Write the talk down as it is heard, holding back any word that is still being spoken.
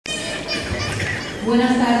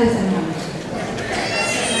Buenas tardes, hermanos.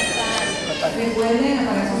 Recuerden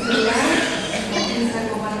apagar sus celulares y comienza a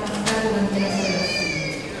compartir durante la celebración.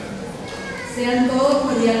 Sean todos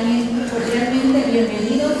cordialmente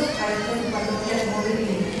bienvenidos a esta convocatoria de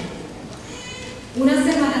móvil. Una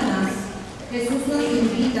semana más, Jesús nos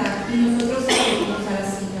invita y nosotros acudimos a la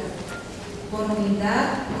cita, con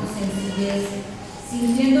humildad, con sencillez,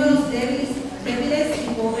 sintiéndonos débiles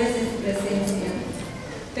y pobres en su presencia,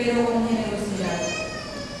 pero con generosidad,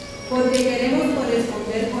 porque queremos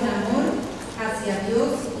corresponder con amor hacia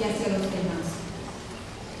Dios y hacia los demás.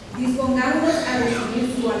 Dispongámonos a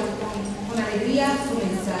recibir con alegría su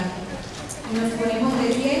mensaje. Nos ponemos de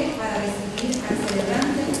pie para recibir al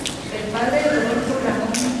celebrante, el Padre Rodolfo,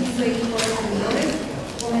 Ramon y su equipo de servidores,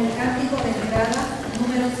 con el cántico de entrada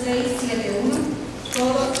número 671,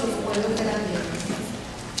 Todos los pueblos de la tierra.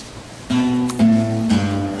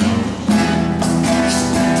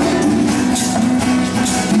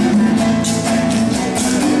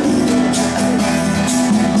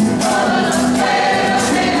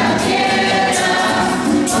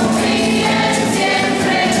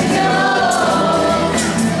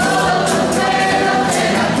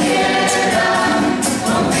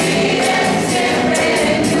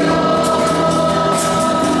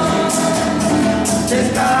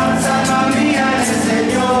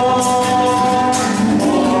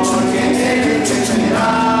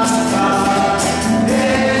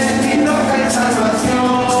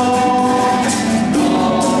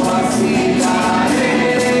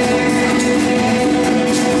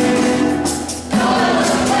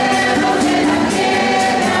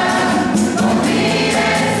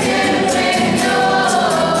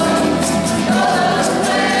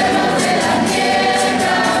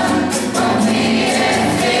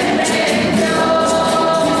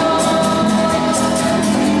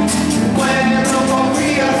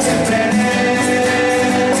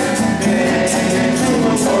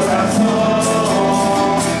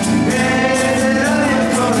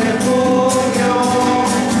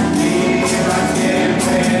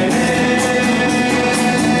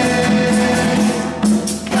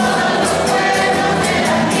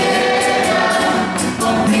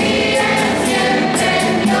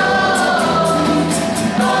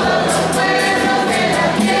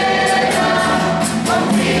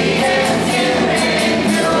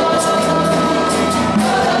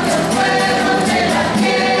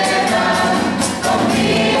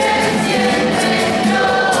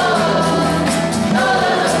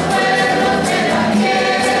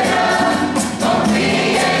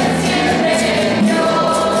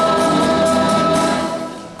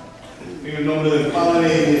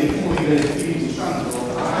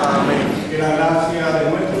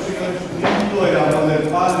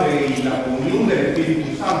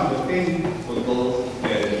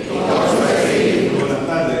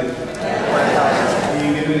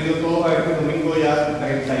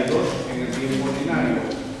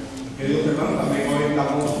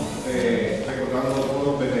 recordando a todos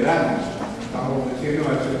los veteranos. Estamos ofreciendo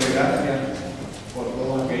una acción de gracias por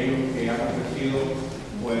todos aquellos que han ofrecido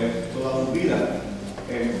pues toda su vida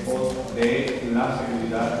en pos de la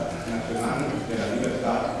seguridad nacional, de la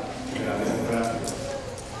libertad, de la democracia.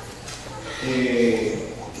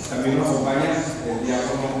 También nos acompaña el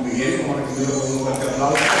diácono Miguel, como recibido con un fuerte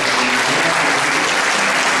aplauso.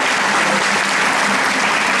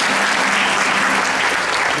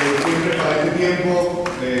 Siempre para este tiempo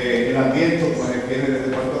el ambiente pues viene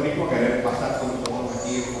desde Puerto Rico a querer pasar con nosotros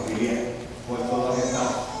aquí en familia pues todas estas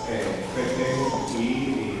festejos y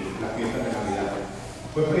las fiestas de Navidad.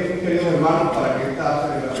 Pues pedimos, queridos hermanos, para que esta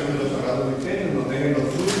celebración de los sagrados misterios nos dejen los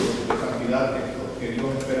frutos de santidad que Dios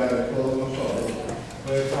espera de todos nosotros.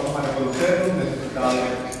 Pues vamos a reconocernos necesitados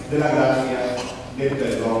de la gracia, del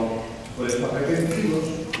perdón, por eso arrepentidos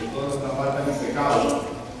de todas nuestras faltas y pecados.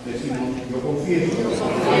 Decimos, yo confieso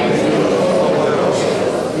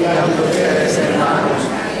y a ustedes, hermanos,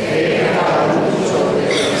 que he pecado mucho de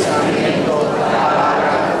pensamiento,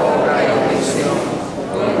 palabra, obra y omisión,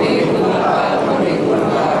 por mi culpa, por mi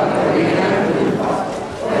gran culpa.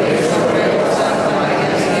 Por eso ruego a Santa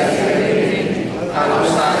María siempre, a los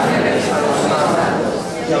ángeles, a los santos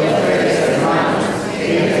y a ustedes, hermanos,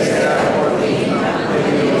 que intercedan por mí ante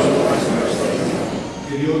Dios nuestro Señor.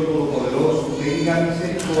 Que Dios Todopoderoso tenga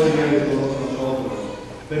misericordia de todos nosotros,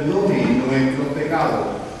 perdone nuestros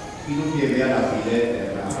pecados y nos lleve a la vida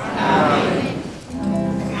eterna.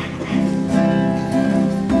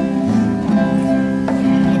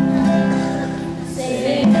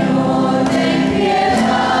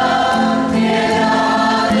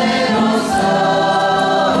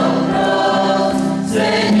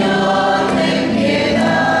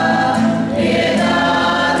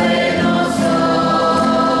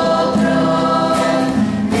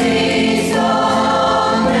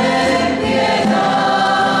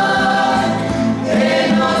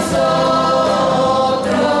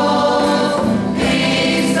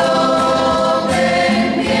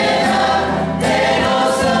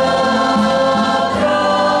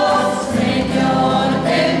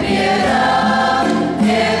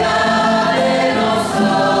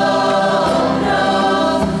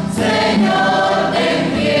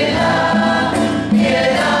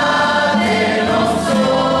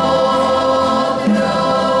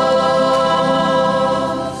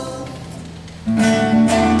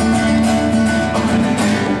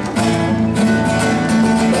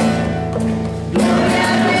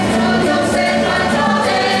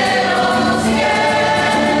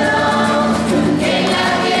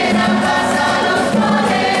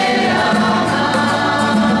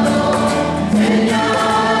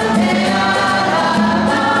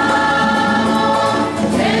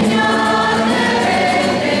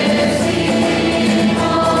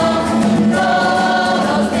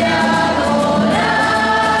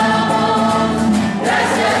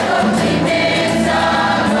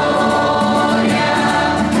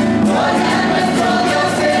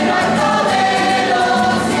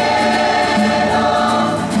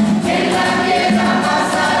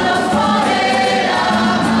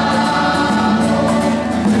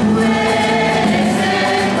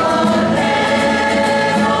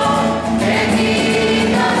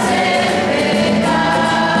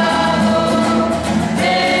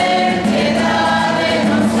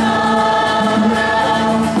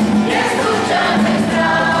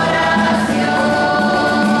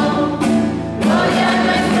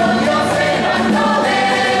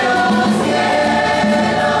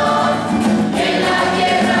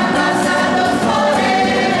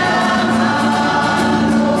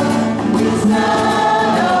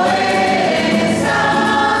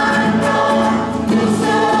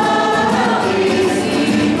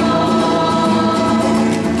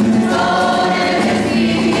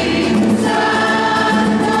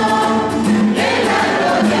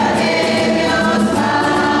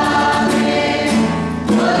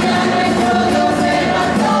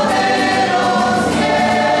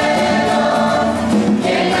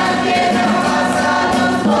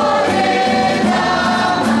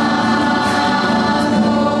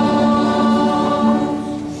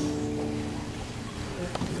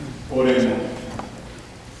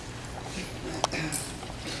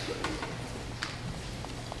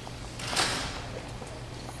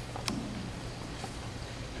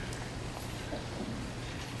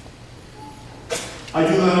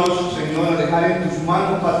 Ayúdanos, Señor, a dejar en tus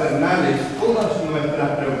manos paternales todas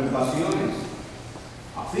nuestras preocupaciones,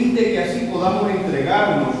 a fin de que así podamos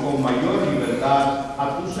entregarnos con mayor libertad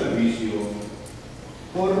a tu servicio.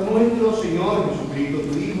 Por nuestro Señor Jesucristo,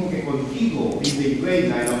 tu Hijo, que contigo vive y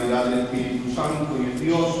reina en la unidad del Espíritu Santo y es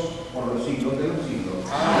Dios por los siglos de los siglos.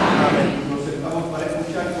 Amén. Nos sentamos para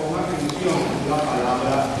escuchar con atención la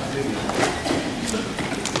palabra de Dios.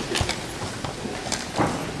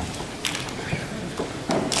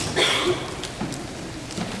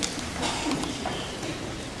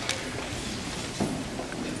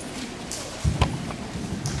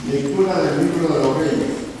 Lectura del libro de los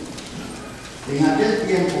Reyes. En aquel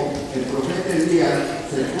tiempo, el profeta Elías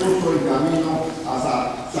se puso en camino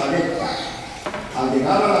a Sarepta. Al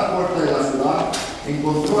llegar a la puerta de la ciudad,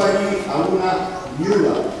 encontró allí a una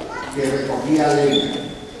viuda que recogía leña.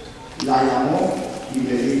 La llamó y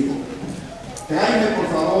le dijo: tráeme por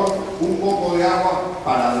favor un poco de agua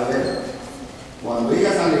para beber. Cuando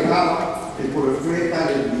ella se alejaba, el profeta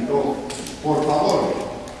le gritó: por favor,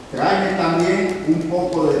 tráeme también un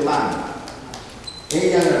poco de pan.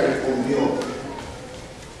 Ella le respondió: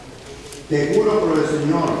 te juro por el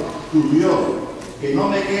Señor, tu Dios, que no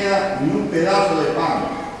me queda ni un pedazo de pan.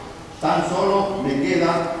 Tan solo me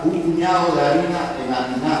queda un puñado de harina en la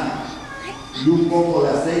tinaja y un poco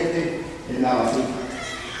de aceite en la vasija.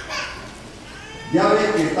 Ya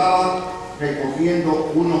ves que estaba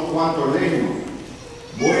recogiendo unos cuantos leños.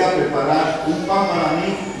 Voy a preparar un pan para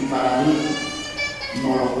mí y para mí.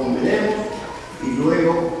 Nos lo comeremos y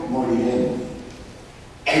luego moriremos.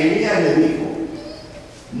 Elías le dijo: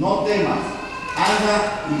 no temas,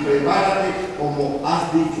 anda y prepárate como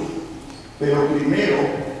has dicho, pero primero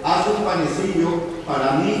haz un panecillo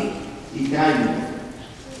para mí y tráeme.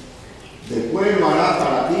 Después lo harás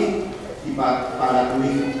para ti y para tu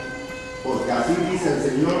hijo, porque así dice el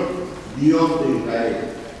Señor, Dios de Israel.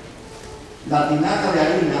 La tinaja de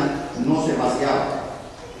harina no se vaciaba,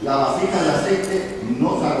 la vasija de aceite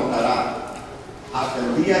no se agotará, hasta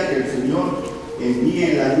el día que el Señor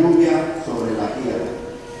envíe la lluvia sobre la tierra.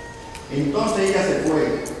 Entonces ella se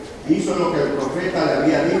fue, hizo lo que el profeta le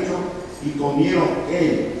había dicho, y comieron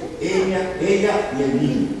él, ella y el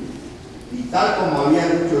niño. Y tal como había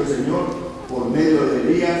dicho el Señor por medio de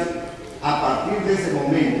Elías, a partir de ese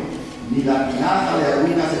momento, ni la tinaja de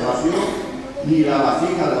harina se vació, ni la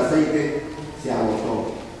vasija de aceite se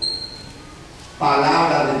agotó.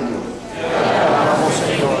 Palabra de Dios. Te alabamos,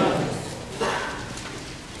 Señor.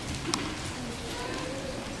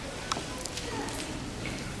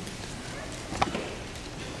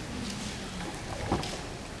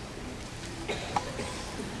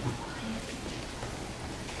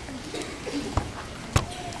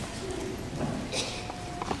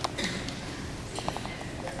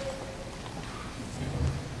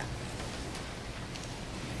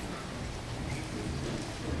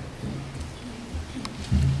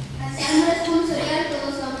 Hacia nuestro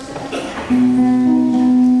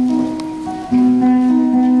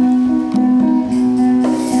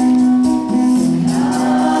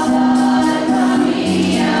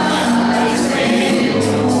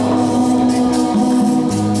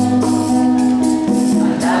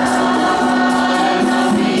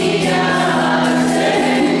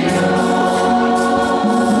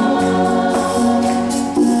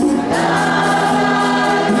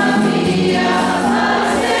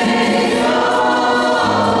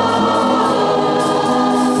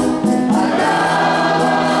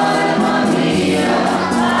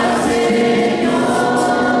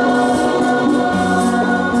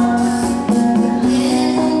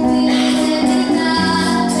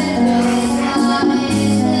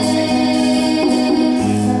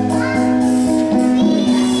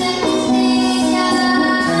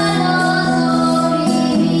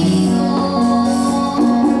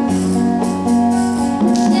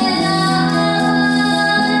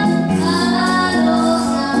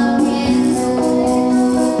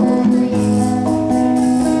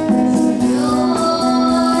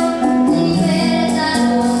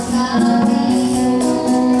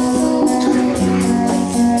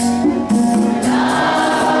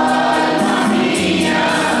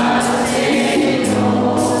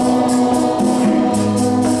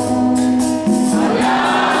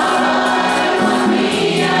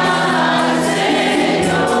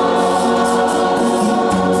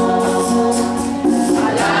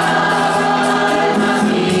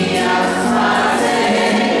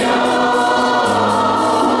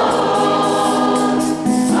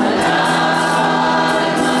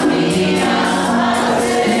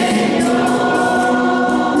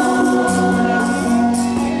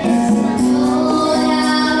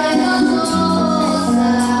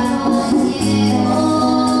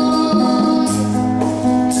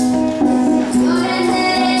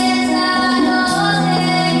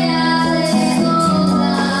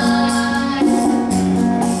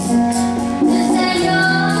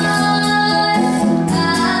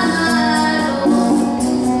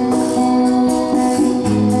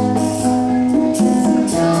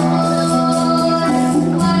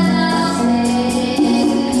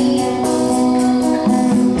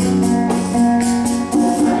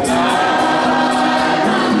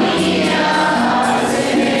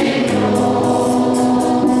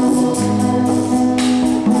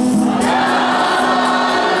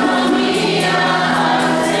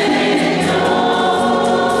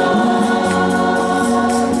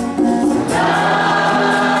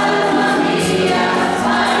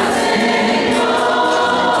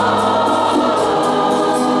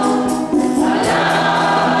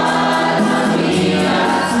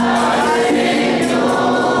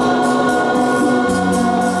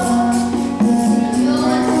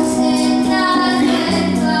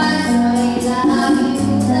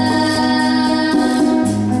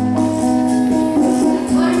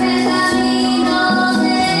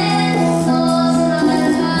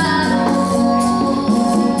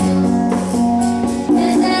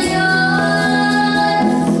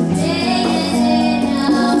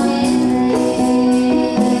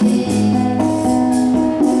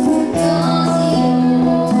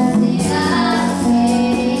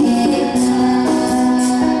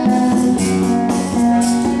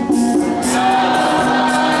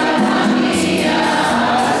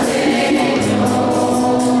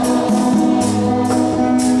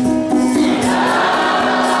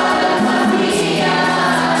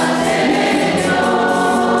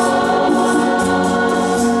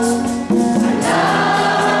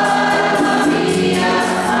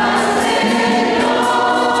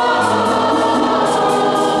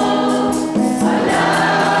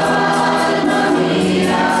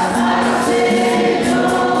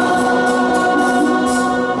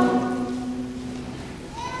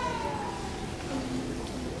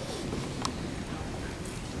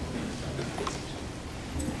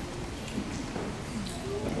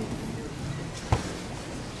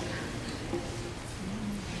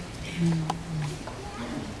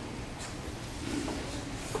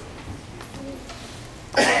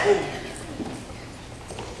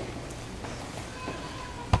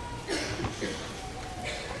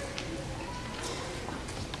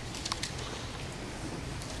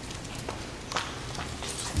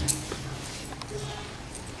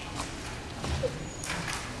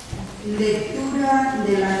Lectura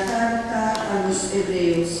de la carta a los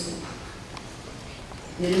Hebreos.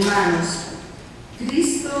 Hermanos,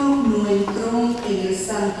 Cristo no entró en el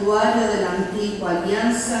santuario de la antigua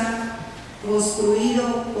alianza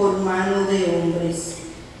construido por mano de hombres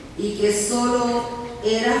y que solo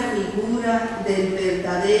era figura del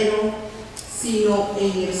verdadero, sino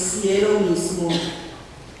en el cielo mismo,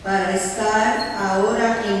 para estar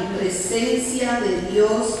ahora en presencia de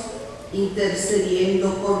Dios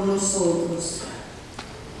intercediendo por nosotros.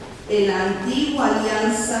 En la antigua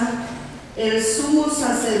alianza, el sumo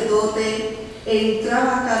sacerdote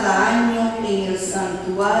entraba cada año en el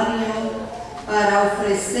santuario para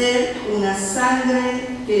ofrecer una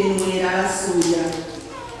sangre que no era la suya.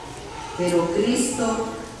 Pero Cristo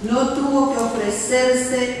no tuvo que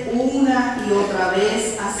ofrecerse una y otra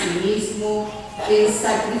vez a sí mismo en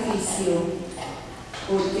sacrificio,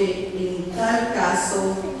 porque en tal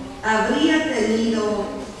caso habría tenido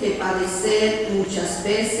que padecer muchas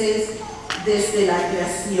veces desde la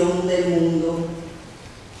creación del mundo.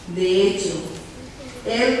 De hecho,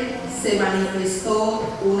 Él se manifestó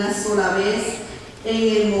una sola vez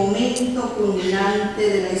en el momento culminante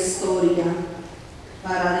de la historia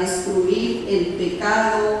para destruir el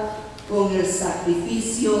pecado con el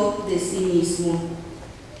sacrificio de sí mismo.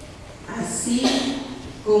 Así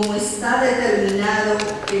como está determinado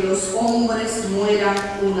que los hombres mueran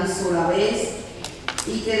una sola vez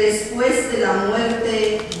y que después de la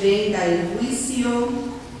muerte venga el juicio,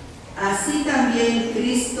 así también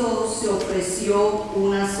Cristo se ofreció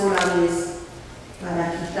una sola vez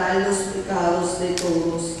para quitar los pecados de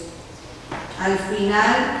todos. Al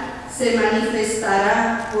final se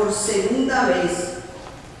manifestará por segunda vez,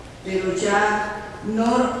 pero ya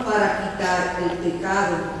no para quitar el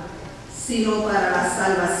pecado, sino para la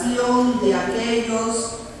salvación de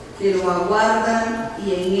aquellos que lo aguardan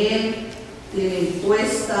y en Él tienen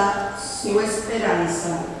puesta su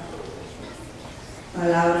esperanza.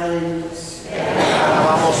 Palabra de Dios.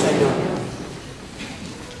 Alabamos, Señor.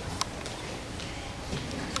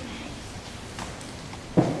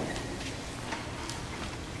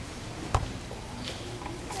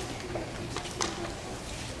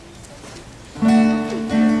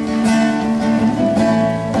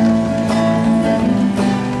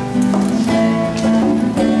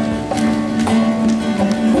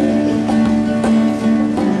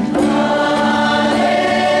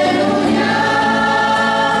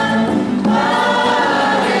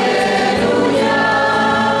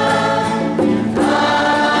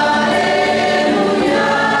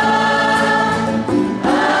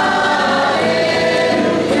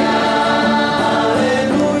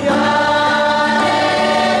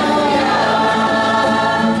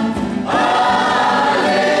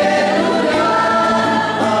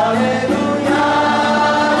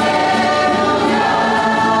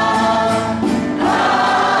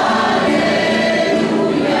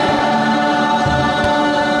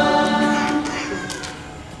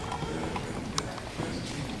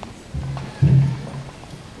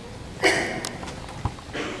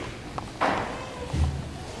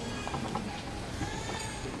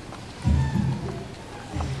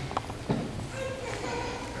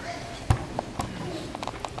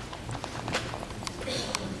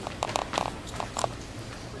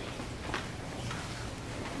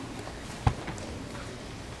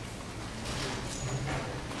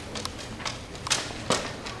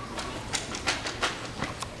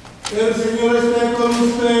 El Señor esté con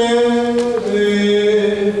ustedes.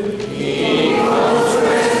 Y con su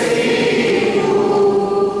espíritu.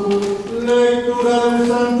 Lectura del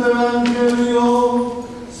Santo Evangelio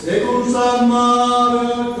según San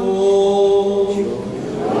Marcos.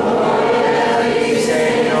 Gloria a ti,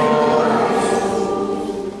 Señor.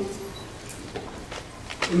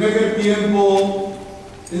 En aquel tiempo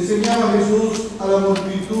enseñaba Jesús a la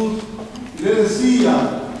multitud y le decía: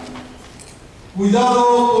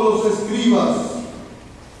 cuidado con los escribas,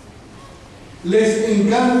 les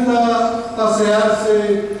encanta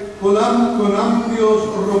pasearse con amplios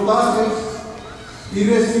ropajes y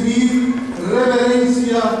recibir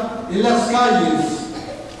reverencia en las calles.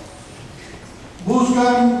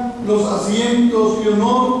 Buscan los asientos de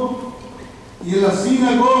honor y en las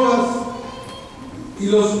sinagogas y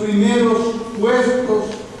los primeros puestos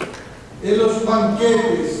en los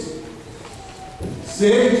banquetes.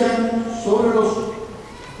 Se echan sobre los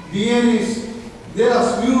bienes de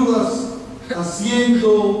las viudas,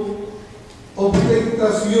 haciendo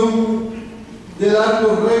expectación de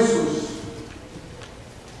largos rezos.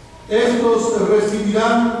 Estos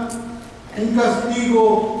recibirán un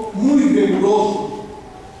castigo muy riguroso.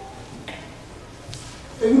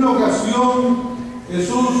 En una ocasión,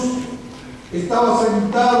 Jesús estaba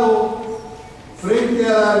sentado frente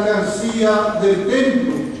a la alcancía del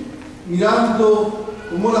templo, mirando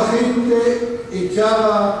cómo la gente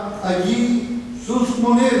echaba allí sus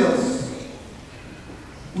monedas.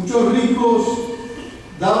 Muchos ricos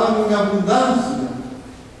daban en abundancia.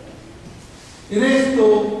 En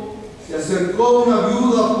esto se acercó una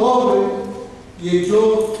viuda pobre y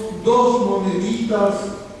echó 2 moneditas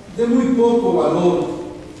de muy poco valor.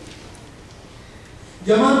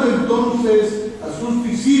 Llamando entonces a sus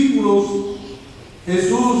discípulos,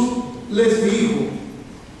 Jesús les dijo: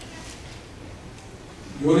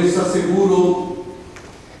 yo les aseguro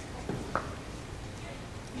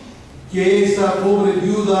que esa pobre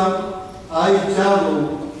viuda ha echado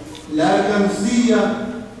la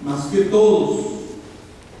alcancía más que todos,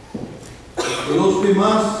 que los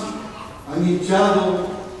demás han echado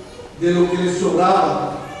de lo que les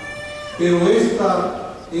sobraba, pero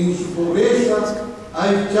esta en su pobreza ha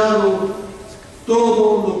echado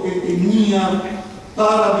todo lo que tenía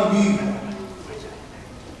para vivir.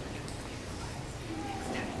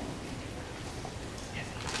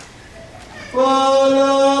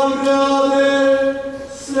 Palabra del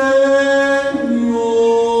Señor.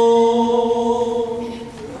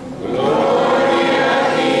 Gloria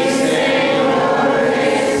a ti, Señor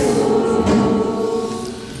Jesús.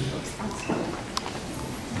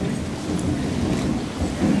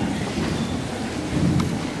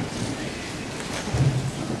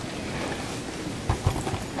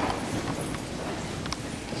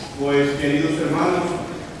 Pues, queridos hermanos,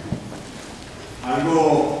 algo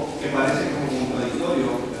que parece como contradictorio,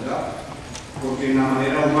 ¿verdad? Porque en la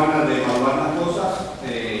manera humana de evaluar las cosas,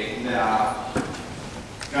 la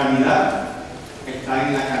calidad está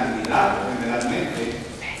en la cantidad, generalmente.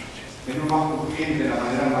 Es lo más consciente, la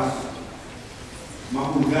manera más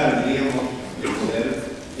vulgar, diríamos, de poder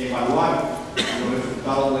evaluar los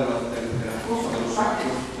resultados de las cosas, de los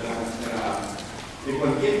actos, de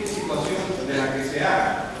cualquier situación de la que se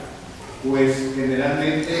haga. Pues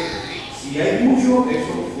generalmente, si hay mucho,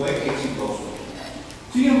 eso fue exitoso.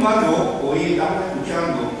 Sin embargo, hoy estamos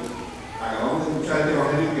acabamos de escuchar este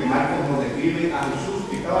evangelio que Marcos nos describe a Jesús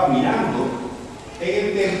que estaba mirando en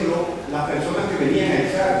el templo las personas que venían a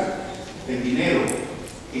echar el dinero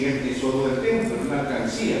en el tesoro del templo, en una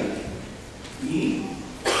alcancía. Y,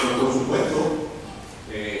 pues, por supuesto,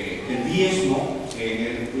 el diezmo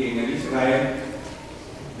en el Israel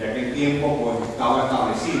de aquel tiempo pues estaba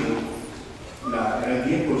establecido. Era el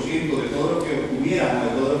 10% de todo lo que obtuviéramos,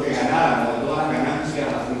 de todo lo que ganáramos, de todas las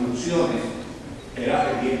ganancias, las producciones, era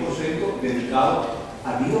el 10% dedicado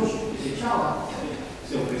a Dios, que se echaba,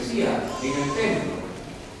 se ofrecía en el templo.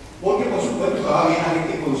 Porque, por supuesto, estaba bien la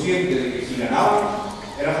gente consciente de que si ganaban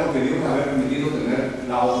era porque Dios les había permitido tener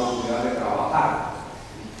la oportunidad de trabajar.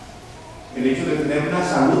 El hecho de tener una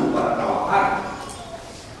salud para trabajar,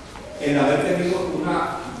 el haber tenido un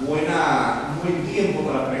buen tiempo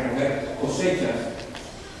para recoger cosechas,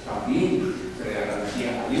 también se le agradecía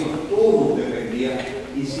a Dios. Todo dependía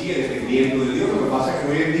y sigue dependiendo de Dios. Lo que pasa es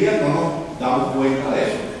que hoy en día no nos damos cuenta de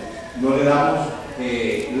eso, no le damos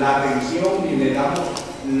la atención ni le damos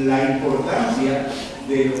la importancia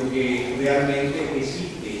de lo que realmente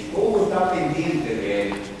existe. Todo está pendiente de Él.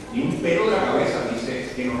 Y un pelo de la cabeza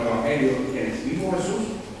dice en los evangelios que el mismo Jesús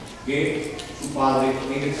que su Padre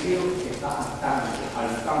en el cielo está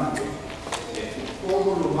al tanto de todo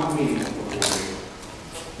lo más mínimo por ocurrir.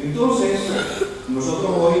 Entonces,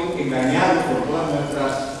 nosotros hoy, engañados por todas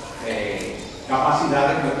nuestras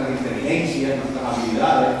capacidades, nuestras inteligencias, nuestras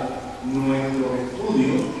habilidades, nuestros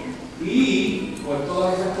estudios y pues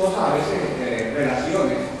todas esas cosas, a veces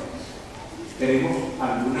relaciones, tenemos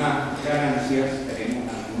algunas ganancias, tenemos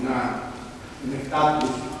un estatus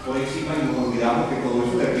por encima y nos olvidamos que todo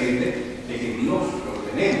eso depende de que Dios lo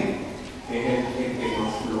tenemos, que es el que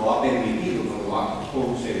nos lo ha permitido, nos lo ha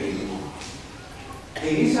concedido.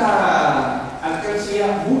 En esa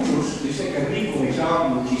alcancía muchos dicen que ricos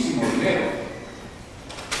echaban muchísimo dinero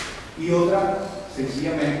y otra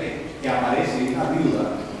sencillamente que aparece una viuda,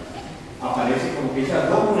 aparece como que echa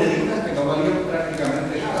 2 moneditas que no valían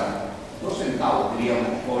prácticamente nada, 2 centavos diríamos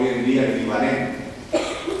hoy en día equivalente.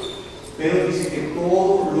 Pero dice que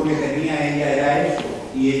todo lo que tenía ella era eso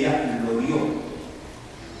y ella lo dio.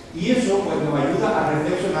 Y eso pues nos ayuda a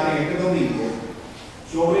reflexionar en este domingo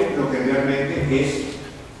sobre lo que realmente es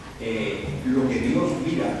lo que Dios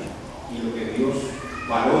mira y lo que Dios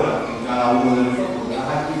valora en cada uno de nosotros, las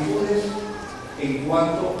actitudes en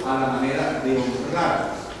cuanto a la manera de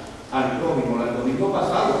honrar al prójimo. El domingo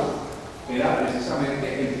pasado era precisamente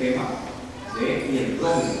el tema de y el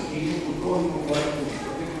prójimo. ¿Quién es tu prójimo? ¿Cuál es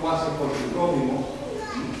lo que tú haces por tu prójimo?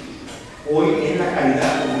 Hoy es la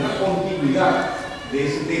caridad como una continuidad de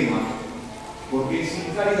ese tema, porque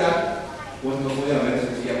sin caridad pues no puede haber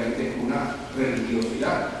sencillamente una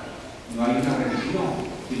religiosidad. No hay una religión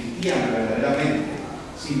cristiana verdaderamente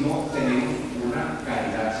si no tenemos una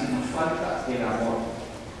caridad, si nos falta el amor.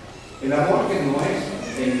 El amor que no es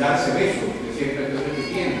el darse besos, que siempre estoy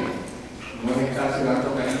repitiendo, no es estarse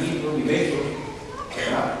dando cariñitos y besos,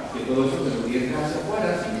 ¿verdad? Que todo eso se lo tiende hacia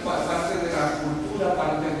afuera, sin parte de la cultura,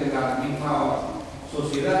 parte de la misma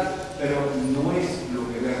sociedad, pero no es lo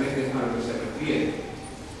que realmente es a lo que se refiere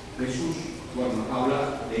Jesús cuando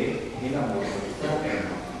habla de el amor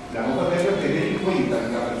fraterno. El amor fraterno es tener en cuenta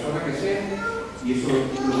la persona que sea, y eso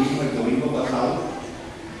lo vimos el domingo pasado,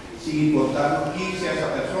 sin importar quién sea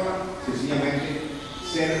esa persona, sencillamente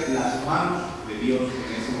ser las manos de Dios en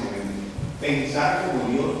ese momento, pensar como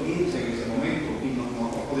Dios piensa en ese momento, y no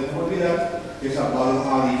podemos olvidar que San Pablo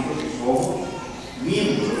ha dicho que somos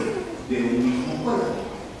miembros de un mismo cuerpo,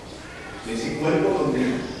 de ese cuerpo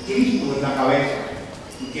donde Cristo es la cabeza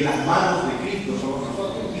y que las manos de Cristo somos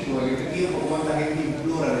nosotros. Y en este tiempo, cuánta gente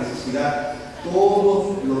implora necesidad.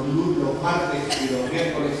 Todos los martes y los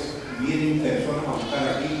miércoles vienen personas a buscar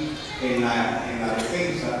aquí en la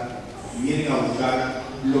defensa, vienen a buscar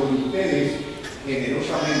lo que ustedes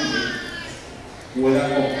generosamente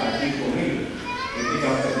puedan compartir con ellos. Gente que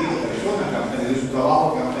han perdido personas, que han perdido su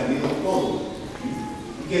trabajo, que han perdido todo,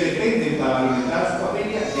 y que dependen para alimentar a su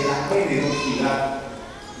familia de la generosidad.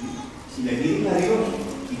 Si le piden a Dios,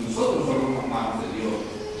 y nosotros somos las manos de Dios,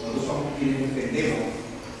 nosotros somos quienes entendemos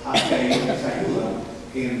hacia ellos que se ayudan,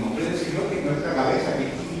 en el nombre del Señor, que es nuestra cabeza, que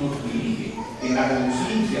nos dirige en la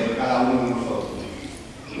conciencia de cada uno de nosotros.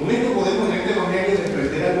 Con esto podemos en este evangelio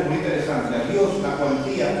desprender algo muy interesante. A Dios la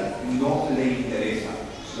cuantía no le interesa.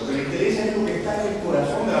 Lo que le interesa es lo que está en el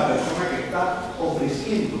corazón de la persona que está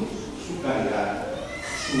ofreciendo su caridad,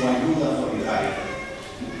 su ayuda solidaria,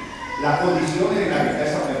 las condiciones en las que está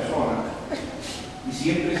esa persona. Y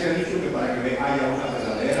siempre se ha dicho que para que haya una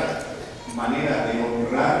verdadera manera de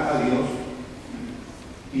honrar a Dios,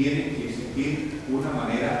 tiene que existir una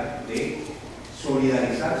manera de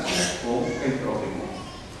solidarizarse con el prójimo,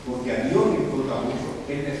 porque a Dios le importa mucho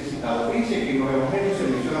el necesitado. Fíjense que en los evangelios se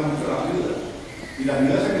menciona mucho las viudas, y las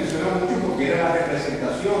viudas se mencionan mucho porque era la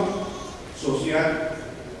representación social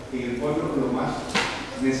en el pueblo de los más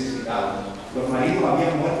necesitados. Los maridos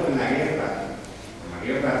habían muerto en la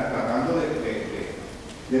guerra tratando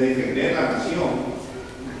de defender la nación,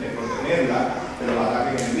 de protegerla de los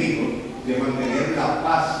ataques enemigos, de mantener la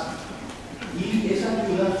paz. Y esas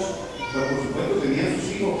viudas, pues, por supuesto, tenían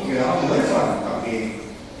sus hijos que quedaban huérfanos también.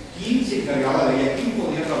 ¿Quién se encargaba de ellas? ¿Quién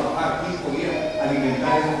podía trabajar? ¿Quién podía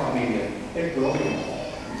alimentar a esa familia? El prójimo.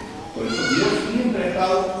 Por eso Dios siempre ha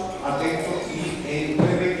estado atento, y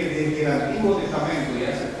puede que desde el Antiguo Testamento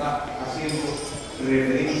ya se está haciendo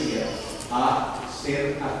referencia a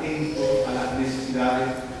ser atento a las necesidades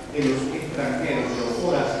de los extranjeros, de los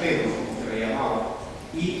forasteros, como se le llamaba,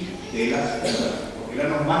 y de las viudas, porque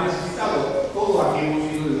eran los más necesitados. Todos aquí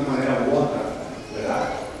hemos sido de una manera u otra, ¿verdad?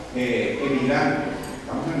 Emigrando,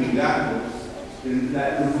 estamos emigrando,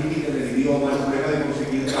 los límites del idioma, el problema de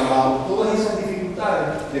conseguir trabajo, todas esas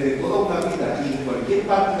dificultades desde toda una vida, y en cualquier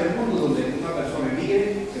parte del mundo donde una persona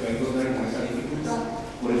emigre, se va a encontrar con esa dificultad.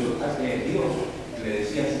 Por eso Dios le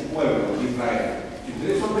decía a su pueblo, a Israel: si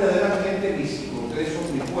ustedes son verdaderamente mis hijos, ustedes son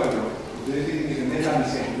mi pueblo, ustedes tienen que tener la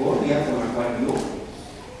misericordia con la cual yo,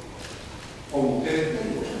 con ustedes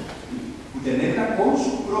mismos, y tenerla con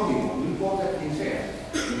su prójimo, no importa quién sea,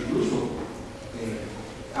 incluso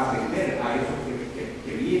atender a esos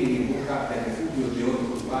que vienen en busca de refugios de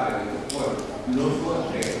otros lugares, de otros pueblos, los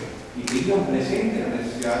forasteros, y tengan presente la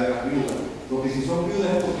necesidad de las viudas, porque si son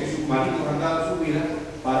viudas es porque sus maridos han dado su vida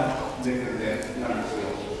para defender la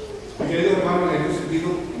nación. Queridos hermanos, en este sentido,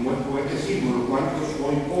 como este símbolo, cuántos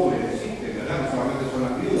hoy pobres existen, ¿verdad? No solamente son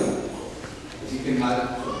las viudas, existen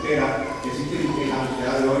madres solteras, existen en la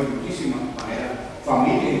sociedad de hoy muchísimas maneras,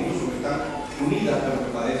 familias incluso que están unidas, pero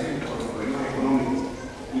que padecen por los problemas económicos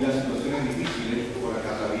y las situaciones difíciles por las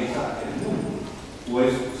que atraviesa el mundo, pues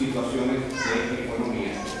situaciones de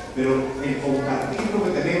economía. Pero el compartir lo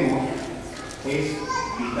que tenemos es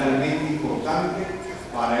vitalmente importante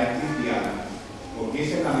para el cristiano, porque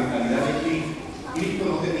esa es la mentalidad de Cristo. Cristo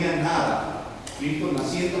no tenía nada. Cristo,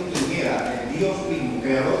 naciendo quien era, el Dios mismo,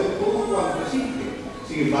 creador de todo cuanto existe.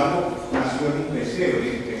 Sin embargo, nació en un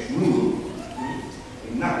pesebre desnudo,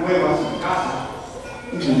 en una cueva sin casa,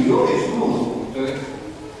 y murió desnudo, ustedes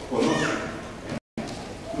conocen.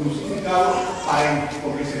 Crucificado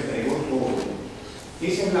porque se entregó todo.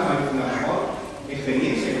 Esa es la mejor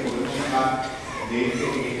experiencia que podemos sacar de este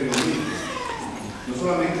domingo. No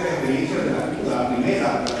solamente la experiencia de la viuda, la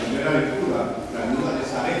primera lectura, la viuda de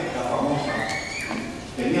Zaret, la famosa,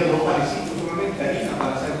 tenía 2 panecitos, solamente harina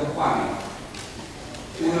para hacer 2 panes,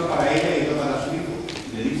 una para ella y otra para su hijo.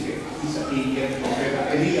 Le dice, y el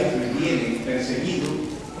profeta Elías le viene perseguido,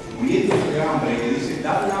 muriéndose de hambre, y le dice,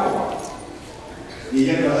 dame agua. Y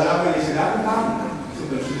ella le va a dar agua y le dice, dame pan. Dice,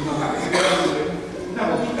 pero si una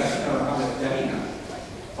gotita así de harina,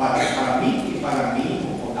 para mí y para mi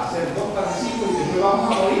hijo, hacer 2 panecitos y después vamos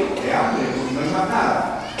a morir de hambre, porque no hay más nada.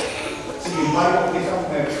 Sin embargo, esa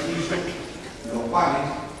mujer hizo los panes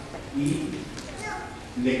y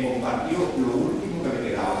le compartió lo último que le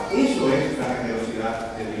quedaba. Eso es la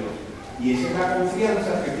generosidad de Dios. Y esa es la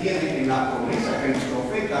confianza que tiene en la promesa que el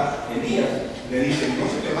profeta Elías le dice, no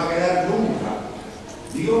se te va a quedar nunca.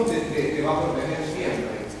 Dios te va a proteger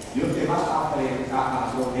siempre. Dios te va a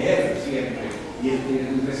proteger siempre. Y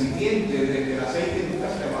el recipiente del aceite nunca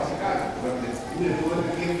se te va a secar durante todo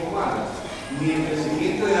este tiempo malo. Ni el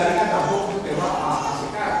recipiente de la harina tampoco te va a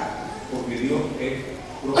secar, porque Dios es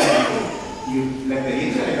protector. Y la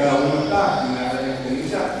experiencia de cada uno está en la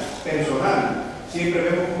experiencia personal. Siempre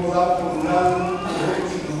vemos cómo damos por un lado, otros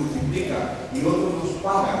nos multiplica y otros nos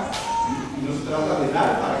pagan. Y no se trata de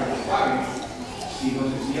dar para que nos paguen, sino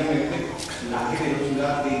sencillamente la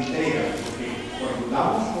generosidad de entrega. Porque cuando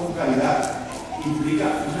damos con caridad,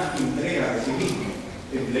 implica una entrega de sí mismo,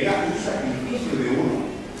 entrega un sacrificio de uno,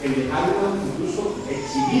 el dejarlo incluso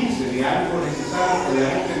exhibirse de algo necesario o de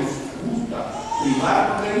algo que nos gusta,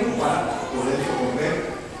 privarnos de ello para poder socorrer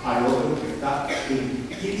al otro que está en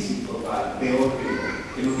crisis total, peor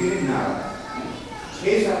que no tiene nada.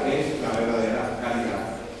 Esa es la verdadera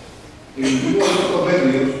caridad. En el libro de los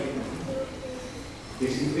Proverbios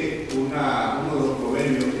existe uno de los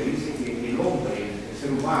proverbios que dice que el hombre, el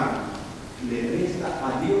ser humano, le presta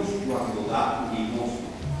a Dios cuando da limosna.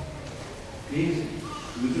 Fíjense,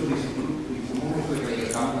 muchos dicen, ¿cómo es que le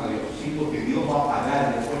prestamos a Dios? Sí, porque Dios va a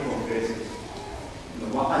pagar después con creces. Nos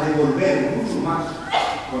va a devolver mucho más.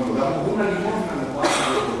 Cuando damos una limosna, nos va a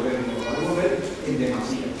devolver en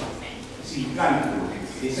demasía, sin cálculo.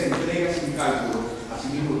 Esa entrega sin cálculo,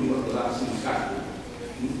 así mismo Dios lo da sin cálculo,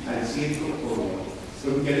 al ciento por uno.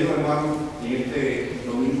 Pero mi querido hermano, en este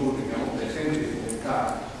domingo que tengamos presente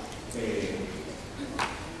esta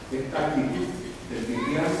actitud del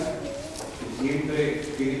cristiano, que siempre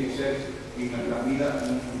tiene que ser en nuestra vida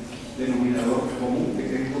un denominador común, que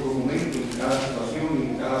esté en todo momento, en cada situación y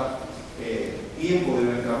en cada tiempo de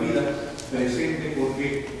nuestra vida presente,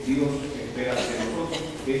 porque Dios espera de nosotros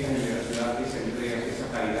esa generosidad, esa entrega, esa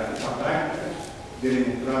caridad, esa práctica de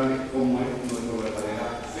demostrarle cómo es nuestra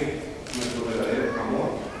verdadera fe, nuestro verdadero amor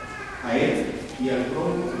a Él y al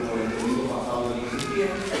prójimo, como el domingo pasado le insistía,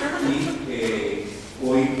 y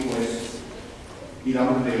hoy pues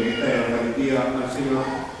digamos de esta Eucaristía al Señor,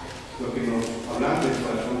 lo que nos hablando del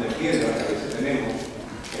corazón de piedra que a veces tenemos,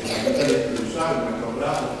 en la meta de cruzar nuestros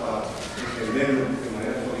brazos para extenderlos de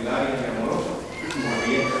manera solidaria y amorosa, como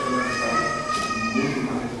aquellas personas que están mucho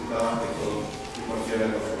más necesitadas de todos y cualquiera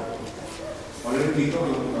de nosotros. Ahora les invito a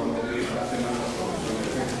que nos pongamos de pie para hacer nuestra profesión de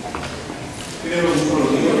fe. Creo en un solo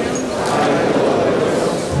Dios, Padre Todopoderoso,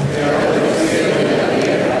 creador del cielo y de la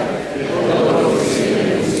tierra, de todo lo visible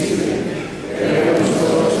e invisible. Creo en un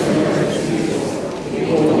solo Señor Jesucristo,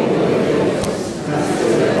 Hijo único de Dios, nacido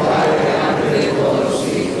del Padre antes de todos los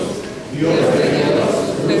siglos, Dios de Dios,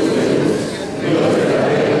 luz de luz, Dios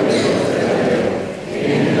verdadero, que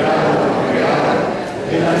entrado a la creada,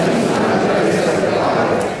 de la misma naturaleza del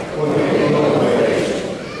Padre, porque todo lo hecho,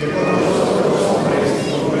 que por nosotros los hombres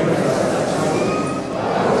y por nuestras salvaciones,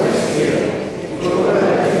 bajo el cielo, toda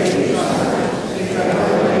la Espíritu Santo,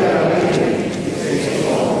 encarnado de la Virgen y se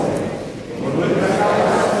hizo hombre, que por nuestra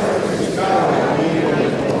causa fue crucificado en el mismo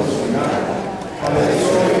del proporcional,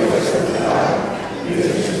 padeció y fue sepultado, y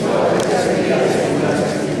resucitó al tercer día según las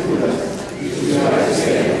Escrituras, y subió al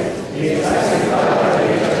cielo, y está sentado a la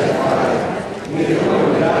derecha del Padre, y de nuevo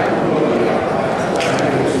vendrá con gloria para juzgar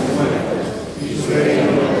a los muertos, y su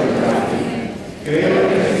reino no tendrá fin. Creo en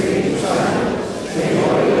el Espíritu Santo,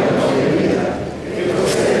 Señor de la gloria y vida, que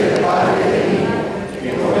procede del Padre y del Hijo, que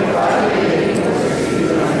con el Padre y el Hijo recibe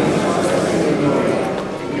la misma oración y gloria,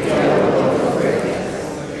 y que habla por los profetas.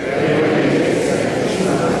 Creo en la Iglesia de Jesús,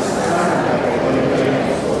 santa, católica y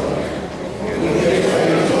apostólica, que confiesa en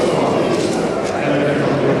nosotros bautismo, en el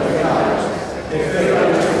perdón de los pecados, espera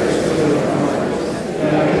la resurrección de los muertos, en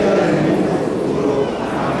la vida del mundo futuro.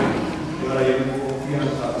 Amén. Y ahora llevemos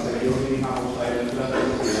confianza de Dios y a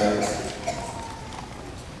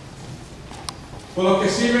por los que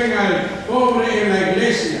sirven al pobre en la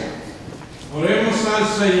iglesia. Oremos al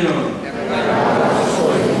Señor.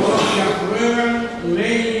 Por los que aprueban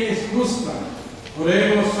leyes justas.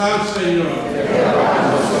 Oremos al Señor.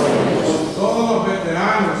 Por todos los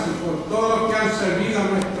veteranos y por todos los que han servido a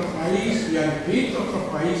nuestro país y a distintos otros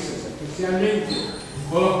países, especialmente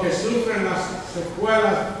por los que sufren las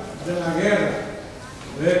secuelas de la guerra.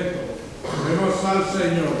 Oremos al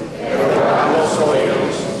Señor.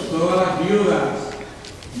 Por todas las viudas,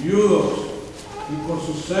 viudos y por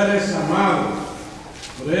sus seres amados.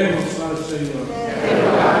 Oremos al Señor.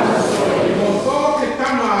 Y por todos que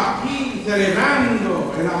estamos aquí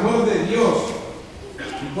celebrando el amor de Dios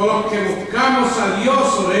y por los que buscamos a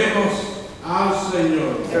Dios, oremos al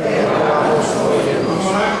Señor. Vamos a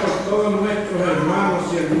orar por todos nuestros hermanos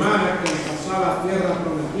y hermanas que han pasado la tierra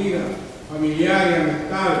prometida, familiar y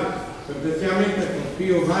amistad, especialmente por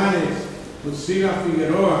Pío Vanes, Lucila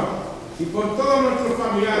Figueroa y por todos nuestros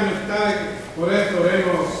familiares y amistades. Por esto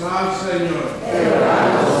oremos al Señor.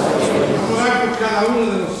 Vamos a orar por cada uno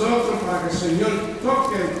de nosotros para que el Señor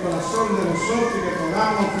toque el corazón de nosotros y que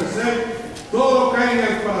podamos ofrecer todo lo que hay en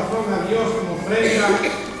el corazón a Dios como ofrenda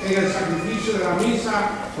en el sacrificio de la misa.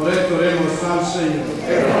 Por esto oremos al Señor.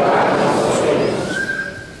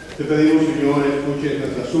 Te pedimos, Señor, escuche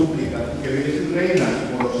nuestra súplica, que vives y reinas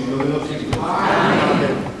por los siglos de los siglos.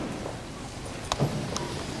 Amén.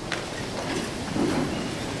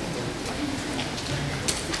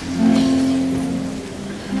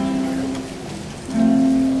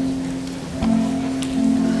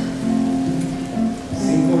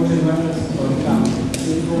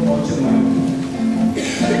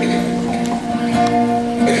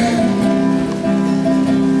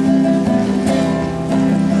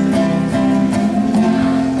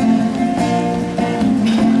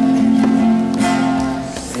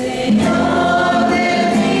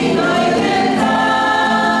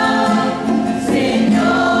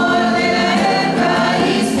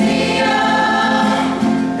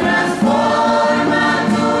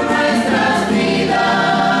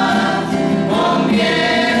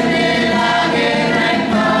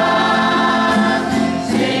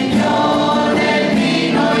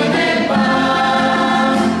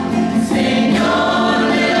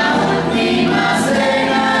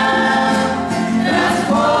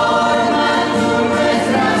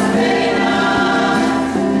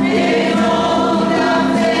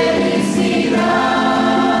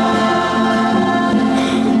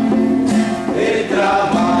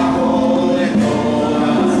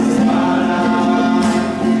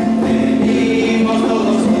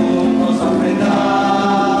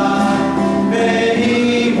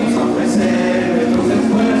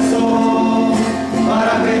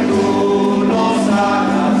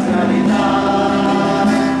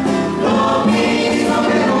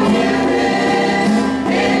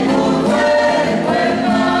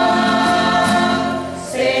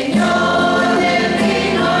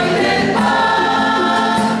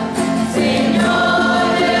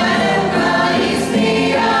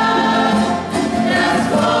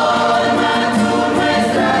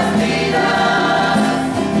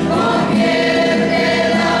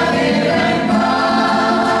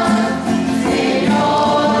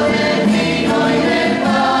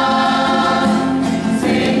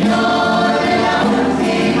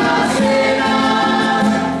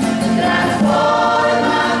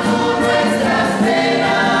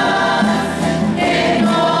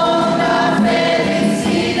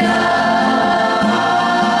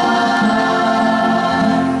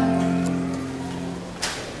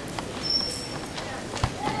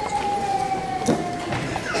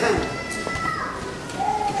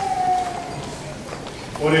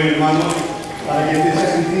 Oren, hermanos, para que este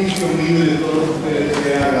sacrificio mío y de todos ustedes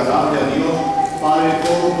sea agradable a Dios, Padre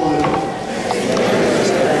Todopoderoso.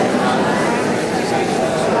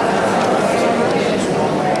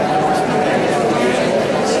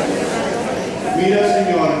 Mira,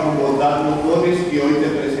 Señor, con bondad los dones que hoy te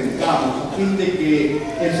presentamos, a fin de que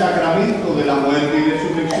el sacramento de la muerte y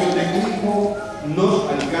resurrección de tu Hijo nos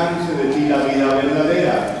alcance de ti la vida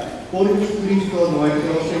verdadera. Por Jesucristo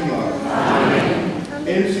nuestro Señor. Amén.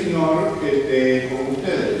 El Señor esté con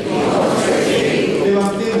ustedes.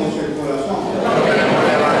 Levantemos el corazón.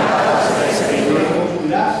 Demos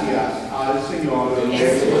gracias al Señor.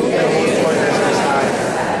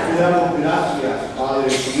 Le damos gracias, Padre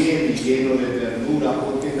fiel y lleno de ternura,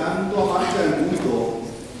 porque tanto amaste al mundo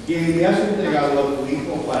que le has entregado a tu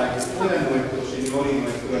Hijo para que fuera nuestro Señor y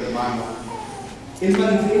nuestro hermano. Él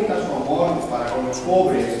manifiesta su amor para con los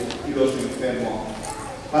pobres y los enfermos,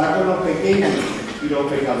 para con los pequeños y los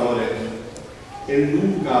pecadores. Él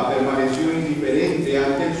nunca permaneció indiferente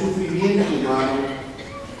ante el sufrimiento humano,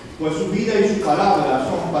 pues su vida y su palabra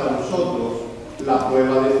son para nosotros la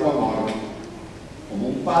prueba de su amor. Como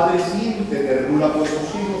un padre siente ternura por sus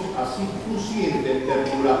hijos, así tú sientes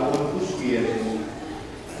ternura por tus fieles.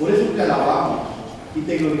 Por eso te alabamos y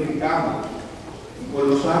te glorificamos, y con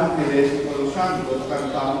los ángeles y con los santos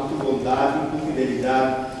cantamos tu bondad y tu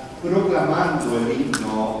fidelidad, proclamando el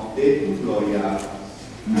himno de tu gloria.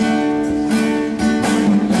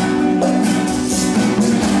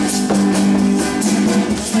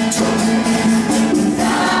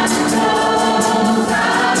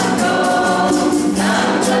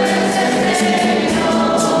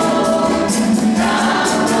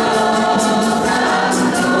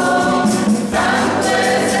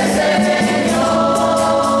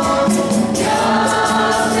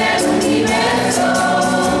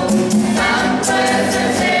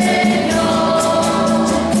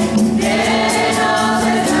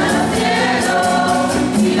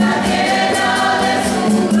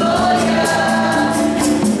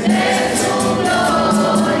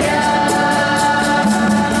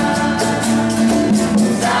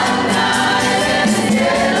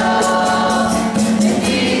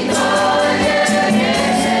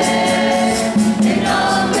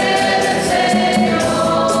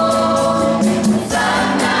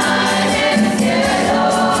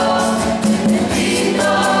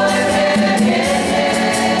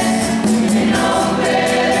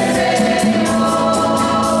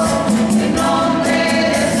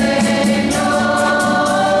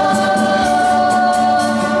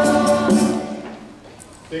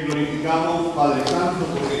 Padre Santo,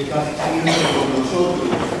 porque estás siempre con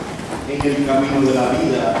nosotros en el camino de la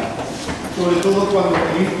vida, sobre todo cuando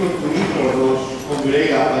Cristo, tu Hijo, nos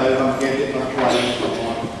congrega para el banquete pascual en su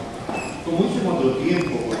amor. Como hizo en otro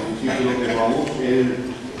tiempo con el discípulo de Ramon,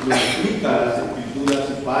 Él nos explica las Escrituras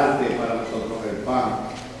y parte para nosotros el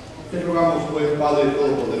pan. Te rogamos, pues, Padre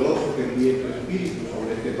Todopoderoso, que envíe tu Espíritu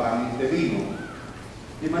sobre este pan y este vino,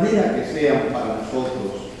 de manera que sean para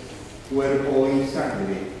nosotros cuerpo y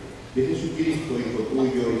sangre de Jesucristo, Hijo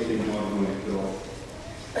tuyo y Señor nuestro.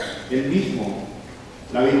 Él mismo,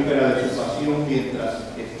 la víspera de su pasión, mientras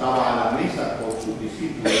estaba a la mesa con sus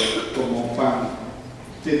discípulos, tomó pan,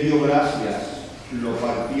 te dio gracias, lo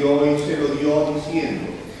partió y se lo dio diciendo: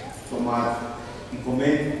 tomad y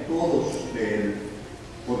comed todos de él,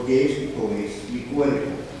 porque esto es mi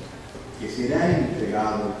cuerpo, que será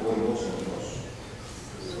entregado por vosotros.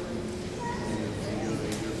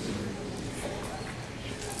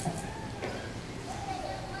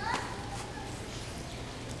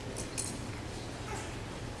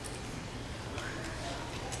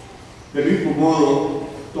 Del mismo modo,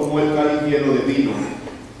 tomó el cáliz lleno de vino,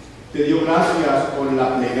 te dio gracias con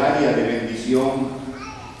la plegaria de bendición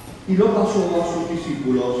y lo pasó a sus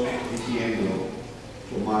discípulos diciendo: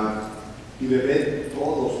 tomad y bebed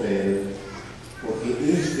todos de él, porque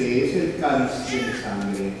este es el cáliz de mi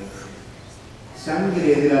sangre, sangre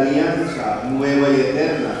de la alianza nueva y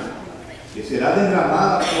eterna, que será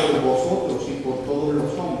derramada por vosotros y por todos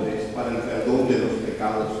los hombres para el perdón de los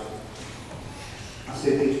pecados.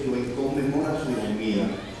 Haced esto en conmemoración mía.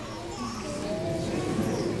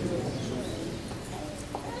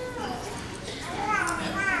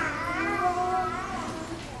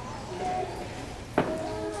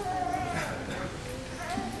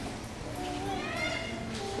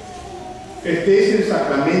 Este es el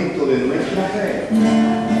sacramento de nuestra fe.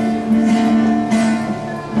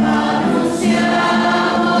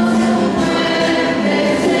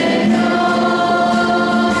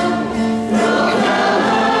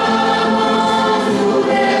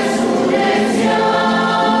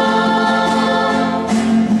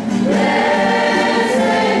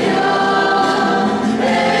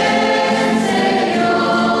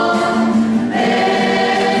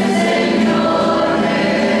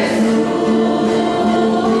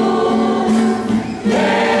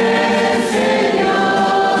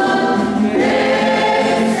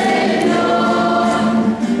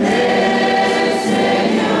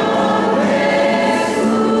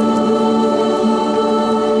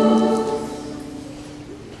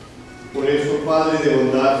 Padre de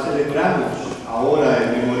bondad, celebramos ahora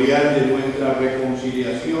el memorial de nuestra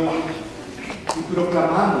reconciliación y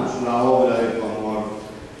proclamamos la obra de tu amor.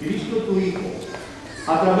 Cristo, tu Hijo,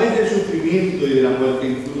 a través del sufrimiento y de la muerte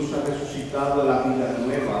incluso ha resucitado a la vida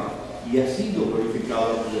nueva y ha sido glorificado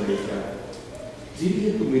a tu derecha.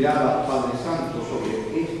 Dirige tu mirada, Padre Santo,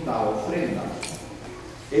 sobre esta ofrenda.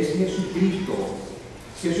 Es Jesucristo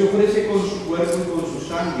que se ofrece con su cuerpo y con su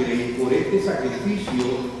sangre, y por este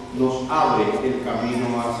sacrificio nos abre el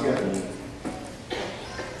camino hacia ti.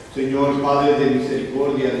 Señor, Padre de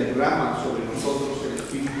misericordia, derrama sobre nosotros el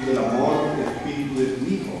espíritu del amor, el espíritu de tu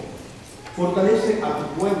Hijo. Fortalece a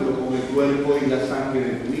tu pueblo con el cuerpo y la sangre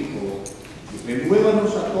de tu Hijo, y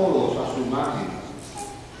renuévanos a todos a su imagen.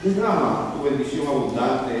 Derrama tu bendición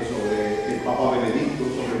abundante sobre el Papa Benedicto,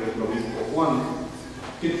 sobre nuestro obispo Juan,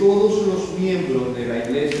 que todos los miembros de la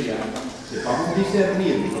Iglesia sepamos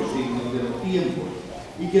discernir los signos de los tiempos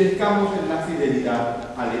y crezcamos en la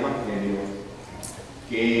fidelidad al Evangelio.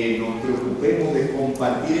 Que nos preocupemos de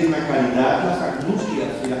compartir en la caridad las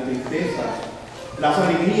angustias y las tristezas, las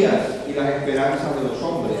alegrías y las esperanzas de los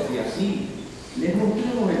hombres, y así les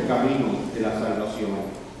mostremos el camino de la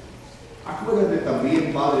salvación. Acuérdate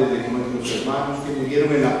también, Padre, de nuestros hermanos que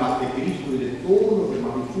murieron en la paz de Cristo y de todos los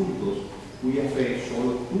demás difuntos, cuya fe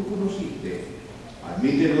solo tú conociste.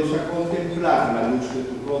 Admítelos a contemplar la luz de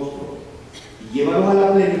tu rostro y llévalos a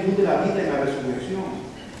la plenitud de la vida en la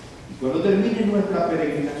resurrección. Cuando termine nuestra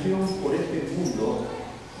peregrinación por este mundo,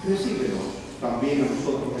 recíbenos también a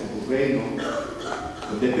nosotros en tu reino,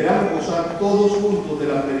 donde esperamos gozar todos juntos de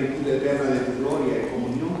la plenitud eterna de tu gloria, en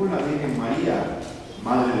comunión con la Virgen María,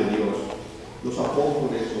 Madre de Dios, los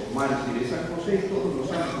apóstoles, los mártires, San José y todos los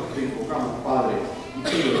santos que invocamos, Padre, y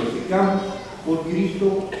que glorificamos por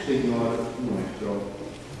Cristo, Señor nuestro.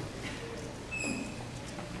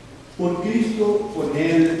 Por Cristo, con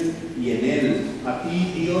Él y en Él, a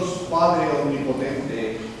ti, Dios Padre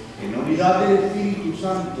Omnipotente, en unidad del Espíritu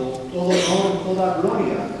Santo, todo honor, toda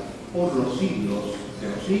gloria, por los siglos de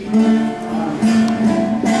los siglos.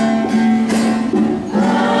 Amén.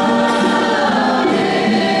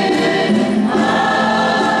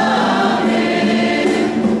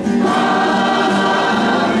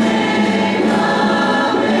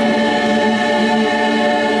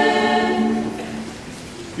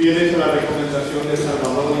 Fieles a la recomendación del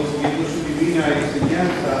Salvador y siguiendo su divina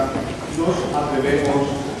enseñanza, nos atrevemos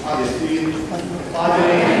a decir: Padre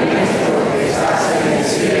nuestro que estás en el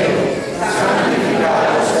cielo,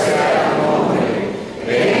 santificado sea tu nombre,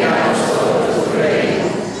 venga a nosotros tu reino,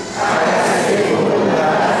 hágase tu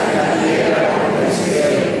voluntad en la tierra como en el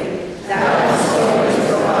cielo. Danos hoy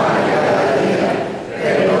nuestro pan de cada día,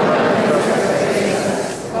 perdona nuestras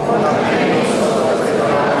ofensas, como también nosotros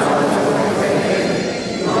perdonamos a nuestros ofensores.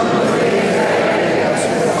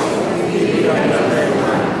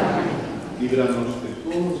 Líbranos de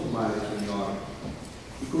todos los males, Señor,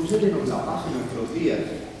 y concédenos la paz en nuestros días,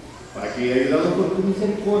 para que, ayudados por tu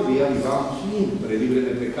misericordia, vivamos siempre libres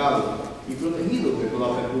del pecado y protegidos de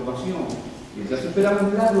toda perturbación, mientras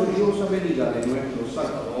esperamos la gloriosa venida de nuestro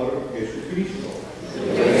Salvador Jesucristo.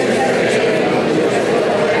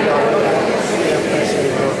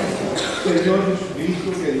 Señor Jesucristo,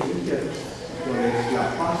 que dijiste: con la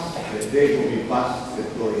paz les dejo, mi paz les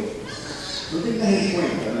doy. No tengas en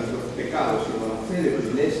cuenta nuestros pecados, sino la fe de tu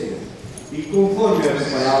Iglesia, y conforme a tu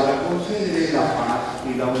palabra, concédele la paz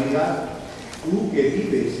y la unidad, tú que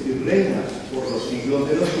vives y reinas por los siglos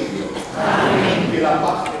de los siglos. Amén. Que la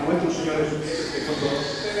paz de nuestro Señor Jesucristo esté con todos.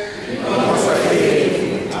 Y con su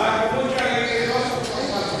espíritu.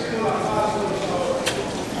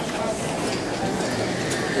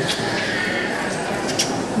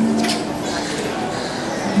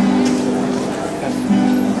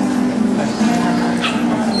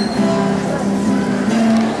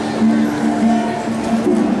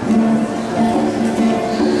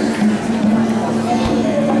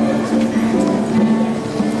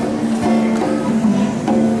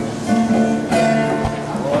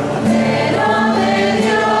 Cordero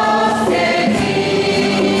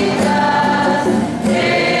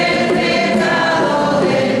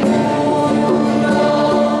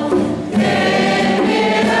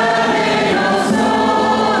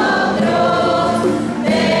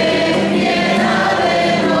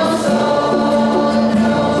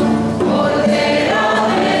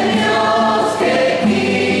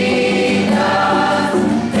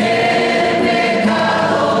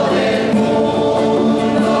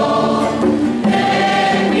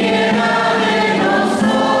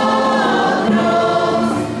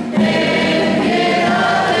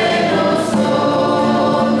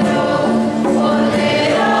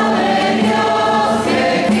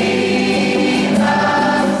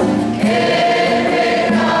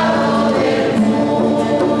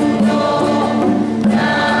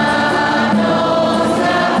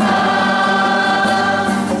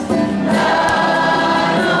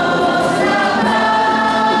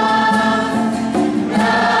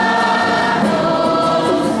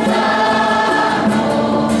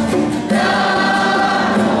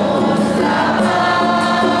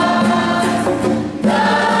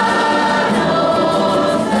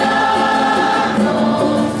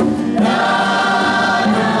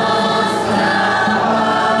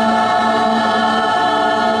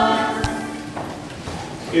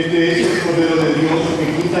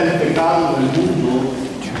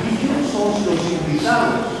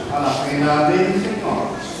invitados a la cena del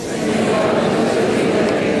Señor.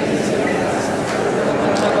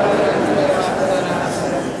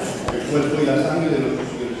 El cuerpo y la sangre de nuestro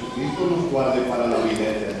Señor Jesucristo nos guarde para la vida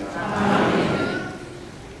eterna. Amén.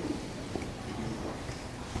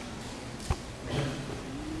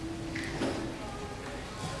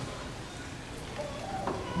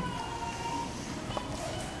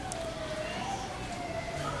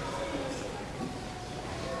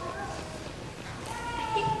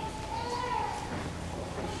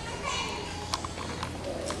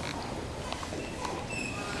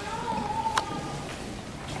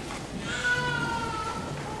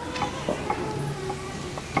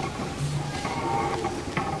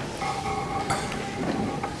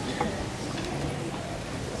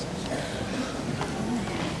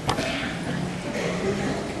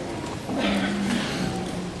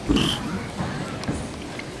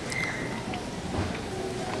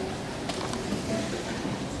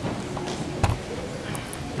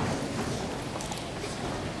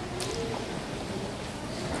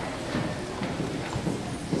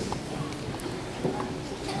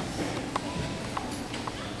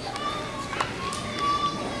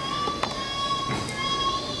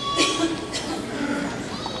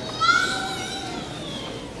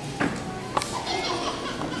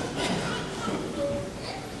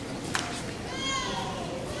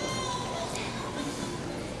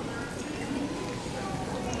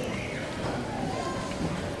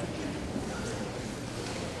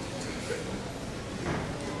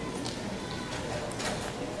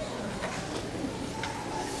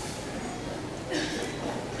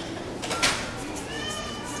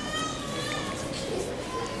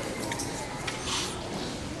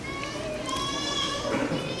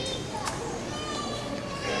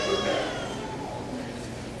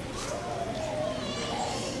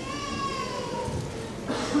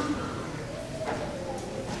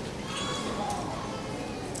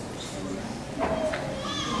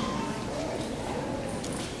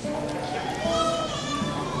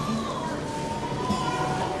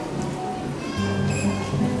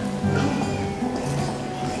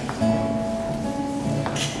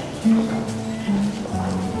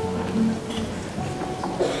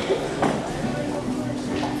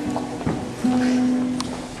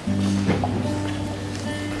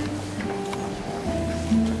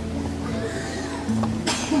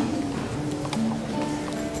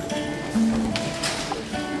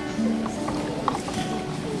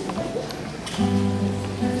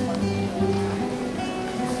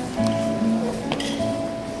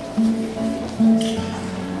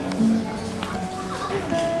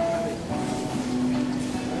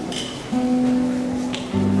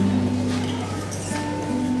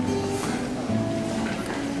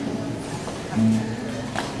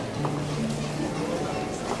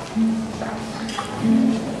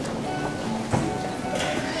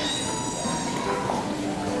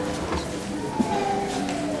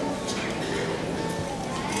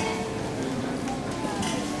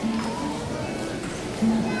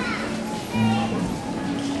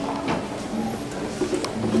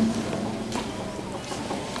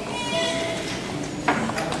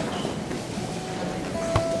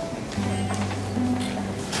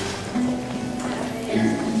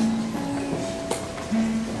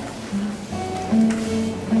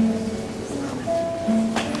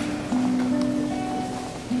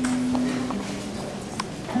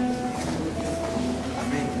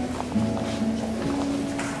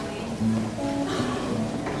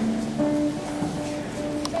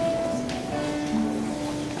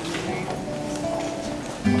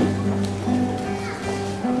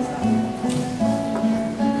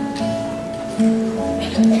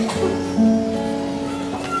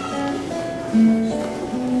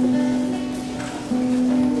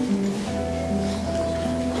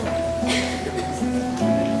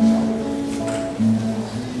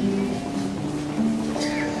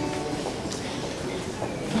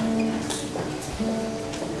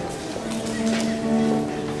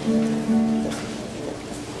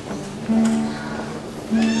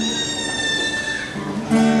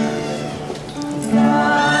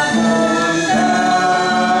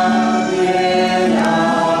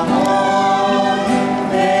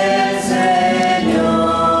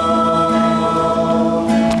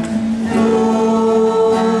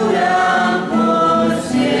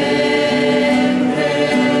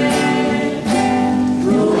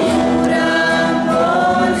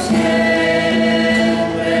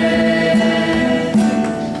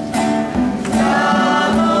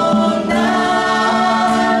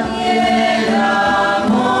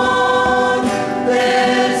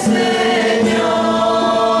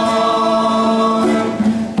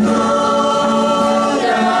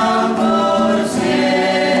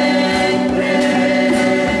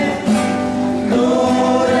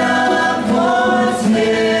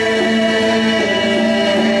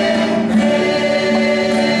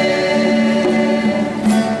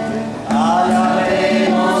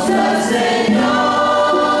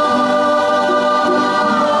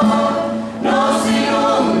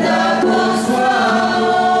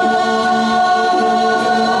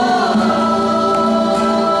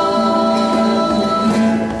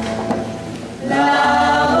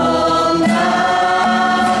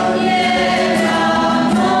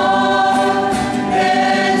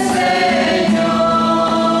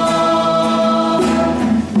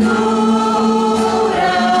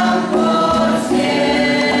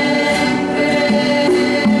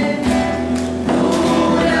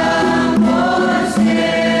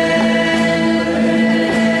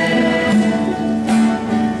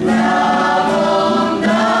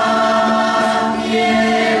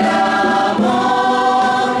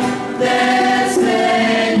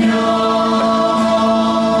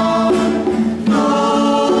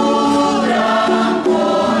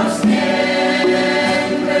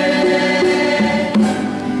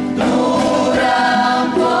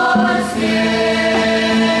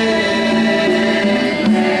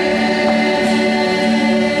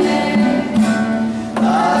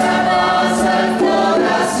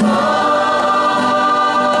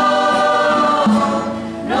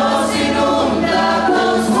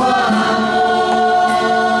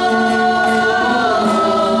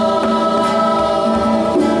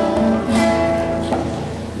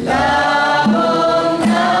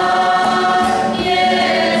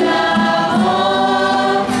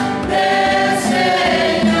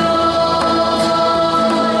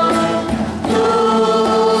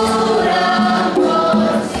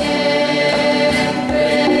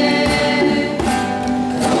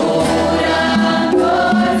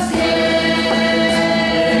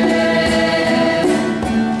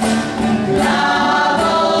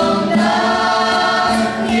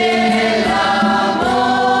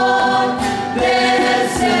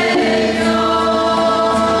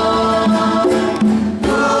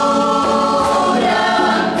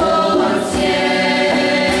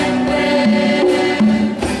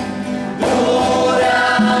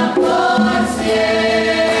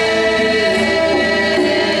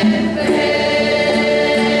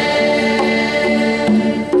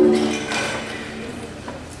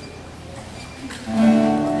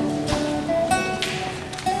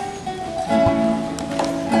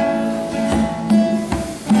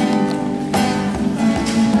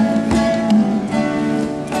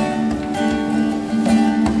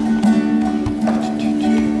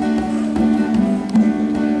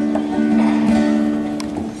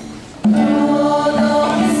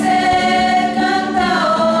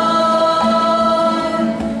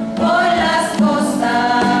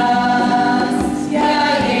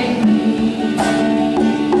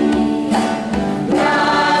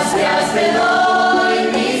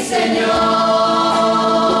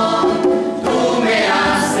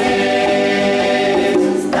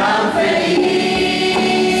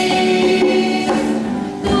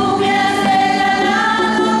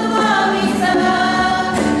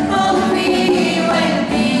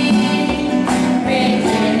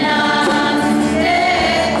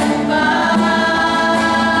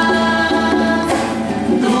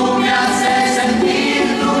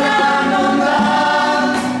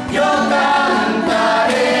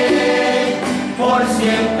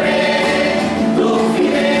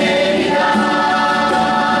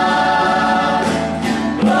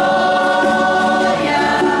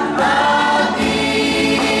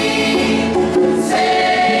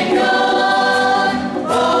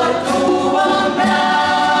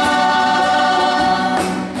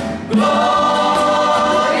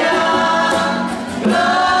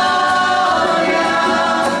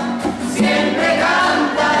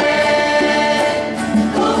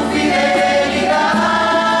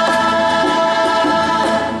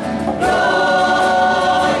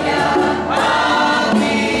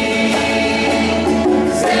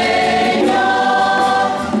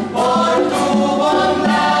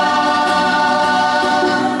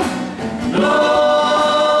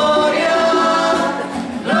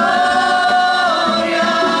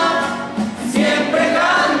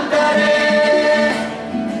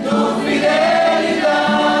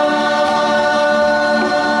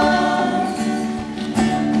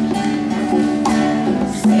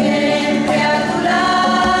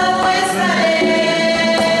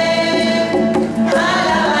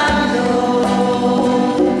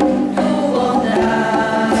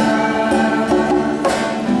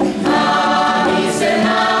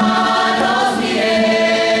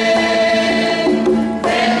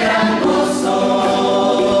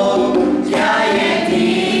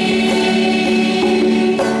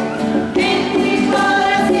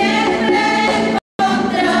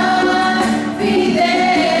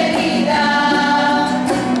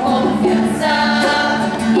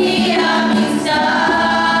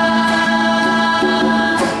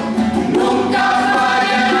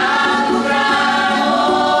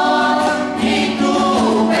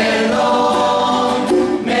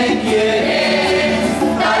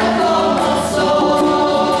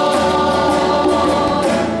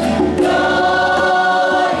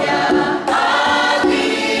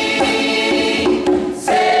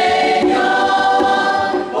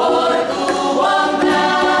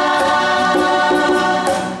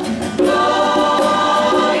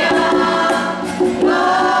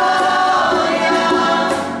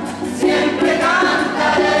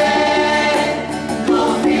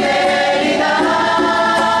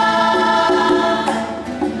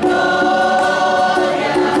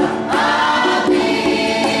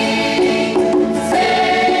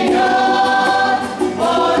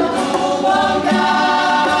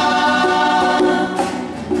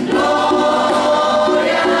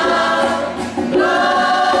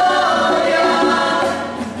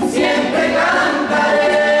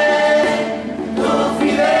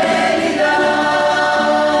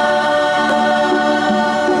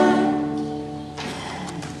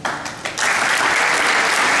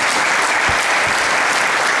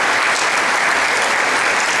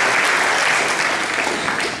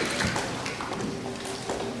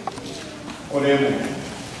 Oremos.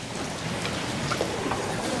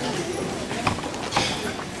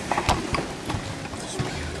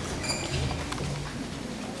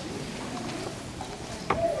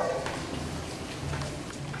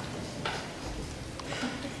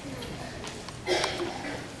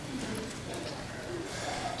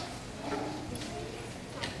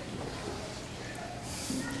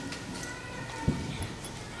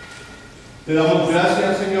 Te damos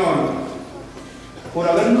gracias, Señor, por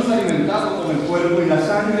habernos alimentado con el cuerpo y la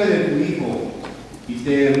sangre de tu Hijo, y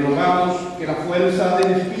te rogamos que la fuerza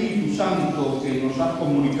del Espíritu Santo que nos has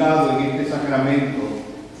comunicado en este sacramento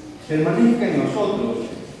permanezca en nosotros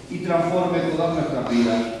y transforme todas nuestras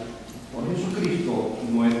vidas. Por Jesucristo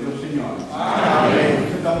nuestro Señor.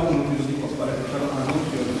 Amén. Estamos unos minutos para escuchar los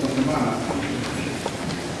anuncios de esta semana.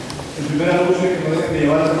 El primer anuncio que nos deben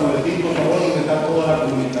llevar al boletín, por favor, donde está toda la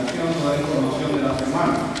comunicación, toda la información de la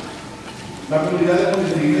semana. La comunidad de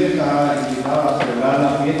Kissimmee está invitada a celebrar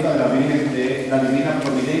la fiesta de la Virgen de la Divina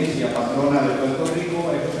Providencia, patrona de Puerto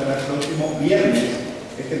Rico. Esto será el próximo viernes,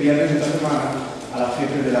 este viernes de esta semana, a las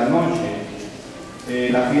 7 de la noche.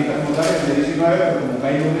 La fiesta como tal es el 19, pero como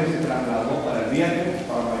cae lunes se trasladó para el viernes,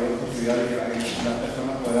 para mayor posibilidad de que las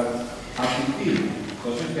personas puedan asistir.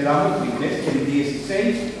 Entonces esperamos que el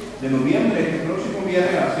 16 de noviembre, este próximo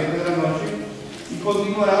viernes a las 7 de la noche, y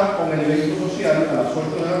continuará con el evento social a las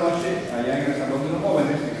 8 de la noche allá en el Salón de los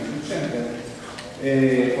Jóvenes, en el Center.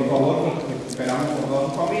 Por favor, esperamos por toda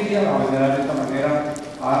su familia a venerar de esta manera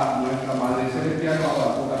a nuestra Madre Celestial bajo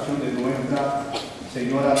la vocación de Nuestra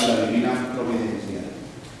Señora de la Divina Providencia.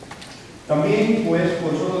 También, pues,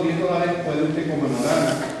 por solo $10 puede usted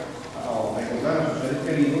conmemorar o recordar a sus seres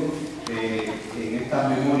queridos en esta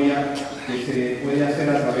memoria que se puede hacer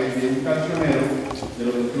a través de un cancionero de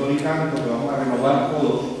los de Gloria y Canto que vamos a renovar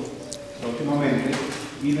todos próximamente,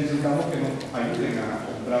 y necesitamos que nos ayuden a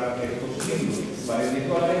comprar estos libros. Vale $10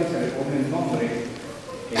 y se le pone el nombre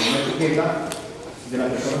en una etiqueta de la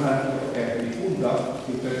persona difunta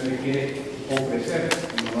que usted le quiere ofrecer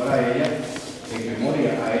en honor a ella, en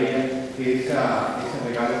memoria a ella, que ese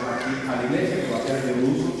regalo aquí a la iglesia, que va a ser de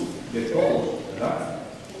uso de todos, ¿verdad?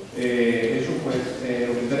 Eso pues,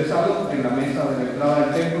 los interesados en la mesa de la entrada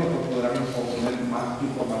del templo pues, podrán obtener más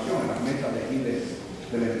información en las mesas de aquí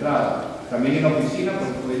de la entrada. También en la oficina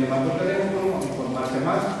pues pueden llamar por teléfono, informarse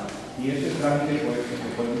más, y ese trámite pues se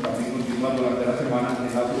puede también continuar durante la semana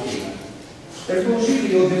en la oficina. El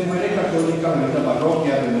concilio de mujeres católicas de nuestra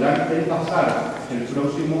parroquia tendrá que pasar el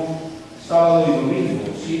próximo sábado y domingo,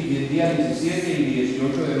 sí, el día 17 y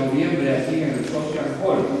 18 de noviembre aquí en el Social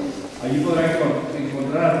Hall. Allí podrán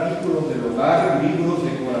encontrar artículos del hogar, libros,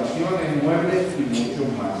 decoraciones, muebles y mucho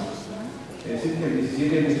más. Es decir, que el 17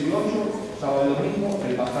 y el 18, sábado y domingo,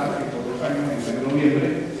 el bazar que por 2 años, en el mes de noviembre,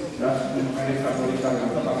 las mujeres católicas de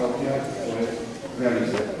nuestra parroquia pues,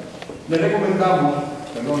 realizan. Les recordamos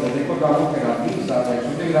que la misa de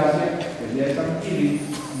acción de gracia, el día de San Gil,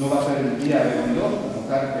 no va a ser el día 22, como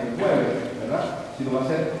tal el jueves, ¿verdad? Sino va a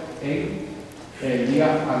ser en el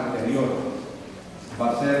día anterior.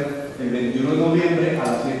 Va a ser el 21 de noviembre a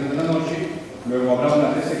las 7 de la noche. Luego habrá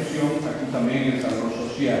una recepción aquí también en el Salón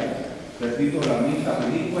Social. Repito, la misa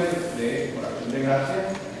bilingüe de oración de gracia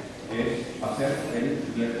va a ser el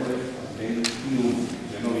miércoles 21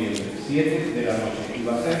 de noviembre, 7 de la noche, y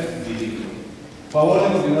va a ser bilingüe. Por favor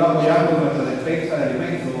de continuar apoyando nuestra despensa de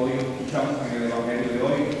alimentos. Hoy escuchamos en el Evangelio de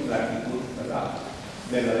hoy la actitud, ¿verdad?,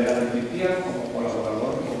 verdadera del cristiano como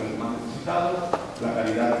colaborador con el más necesitado, la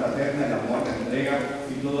caridad fraterna, el amor, la entrega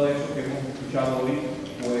y todo eso que hemos escuchado hoy,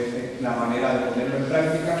 pues es la manera de ponerlo en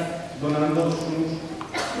práctica, donando sus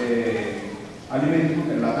alimentos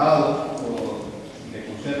enlatados o de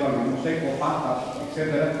conserva, alimentos secos, pastas,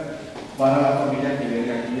 etcétera, para la familia que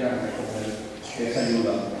viene aquí a recoger esa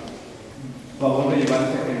ayuda. Por favor de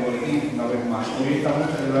llevarse el boletín una vez más. Hoy estamos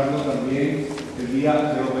celebrando también el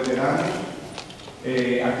Día de los Veteranos.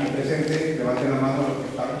 Aquí presentes, levanten la mano los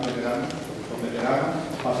que están veteranos, los veteranos,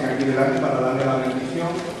 pasen aquí delante para darle la bendición.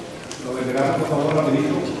 Los veteranos, por favor,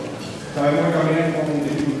 rapidito. Sabemos que caminan con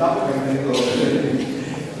dificultad porque han tenido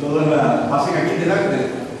pasen aquí delante.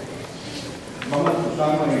 Vamos a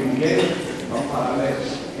usarnos en inglés, vamos a darle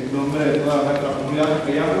el nombre de toda nuestra comunidad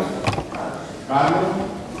que llaman Carlos,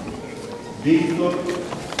 Víctor,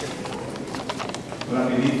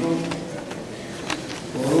 rapidito,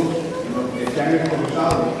 todos los que se han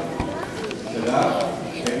esforzado, ¿verdad?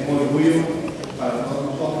 Es un orgullo para todos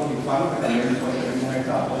nosotros, hispanos, que también tenemos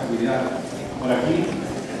esta posibilidad. Por aquí,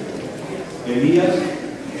 Elías,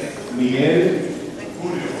 Miguel,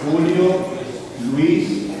 Julio, Luis,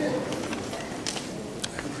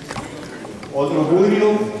 otro Julio,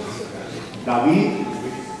 David,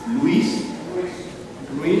 Luis,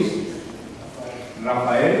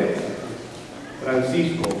 Rafael,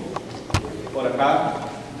 Francisco, por acá,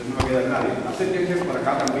 no me queda nadie. Acérquense por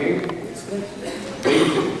acá también.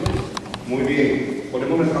 Muy bien.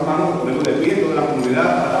 Ponemos nuestras manos, ponemos de pie toda la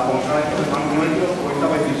comunidad para honrar a estos hermanos nuestros por esta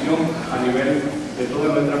bendición a nivel de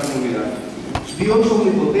toda nuestra comunidad. Dios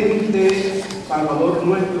omnipotente, Salvador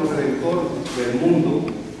nuestro, Redentor del mundo,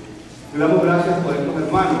 le damos gracias por estos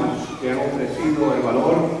hermanos que han ofrecido el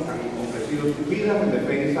valor, han ofrecido sus vidas en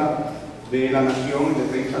defensa de la nación, en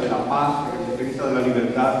defensa de la paz, en defensa de la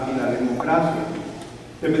libertad y la democracia.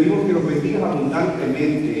 Te pedimos que los bendigas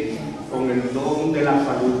abundantemente con el don de la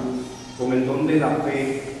salud, con el don de la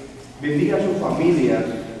fe. Bendiga a sus familias,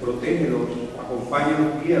 protégelos,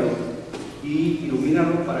 acompáñalos, guíalos y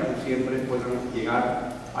ilumínalos para que siempre puedan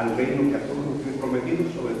llegar al reino que a todos nos tienen prometido,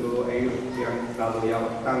 sobre todo ellos que han dado ya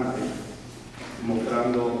bastante,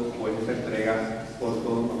 mostrando pues esa entrega por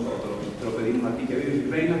todos nosotros. Te lo pedimos a ti que vives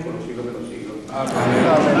y reinas por los siglos de los siglos. Amén.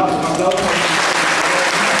 Un aplauso.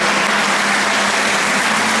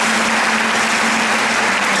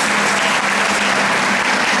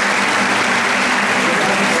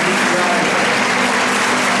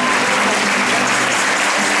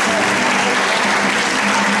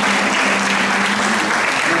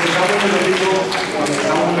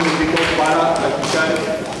 Para escuchar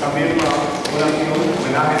también una oración,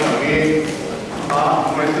 homenaje también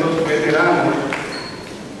a nuestros veteranos.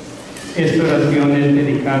 Esta oración es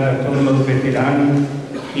dedicada a todos los veteranos,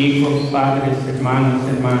 hijos, padres, hermanos,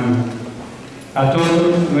 hermanas, a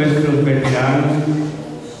todos nuestros veteranos,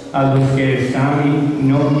 a los que están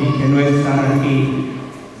y que no están aquí.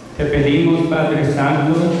 Te pedimos, Padre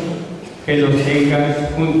Santo, que los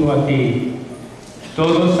tengas junto a ti.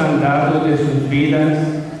 Todos han dado de sus vidas,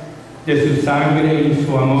 de su sangre y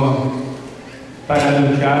su amor, para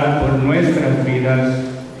luchar por nuestras vidas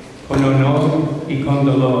con honor y con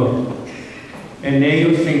dolor. En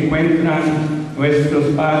ellos se encuentran nuestros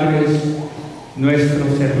padres,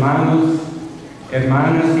 nuestros hermanos,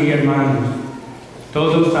 hermanas y hermanos.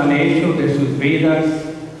 Todos han hecho de sus vidas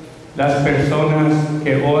las personas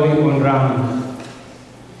que hoy honramos.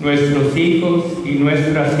 Nuestros hijos y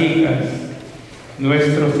nuestras hijas,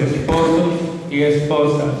 nuestros esposos y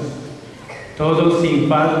esposas, todos sin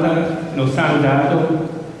falta nos han dado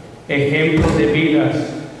ejemplos de vidas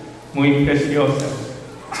muy preciosas,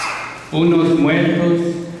 unos muertos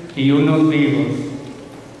y unos vivos,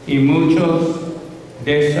 y muchos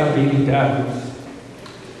deshabilitados.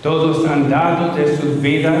 Todos han dado de sus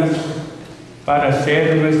vidas para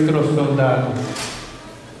ser nuestros soldados.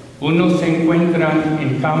 Unos se encuentran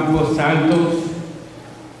en campos santos,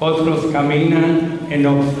 otros caminan en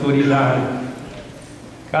obscuridad.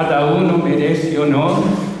 Cada uno merece honor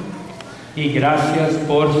y gracias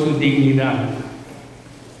por su dignidad.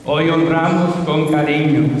 Hoy honramos con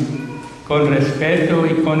cariño, con respeto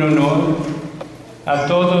y con honor a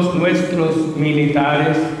todos nuestros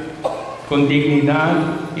militares con dignidad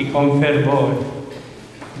y con fervor.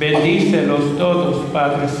 Bendícelos todos,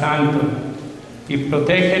 Padre Santo, y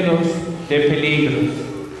protégelos de peligros.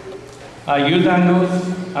 Ayúdanos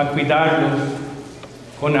a cuidarlos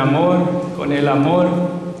con amor, con el amor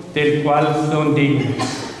del cual son dignos.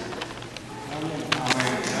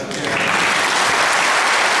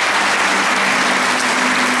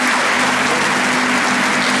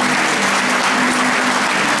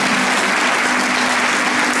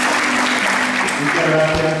 Muchas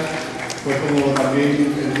gracias. Pues como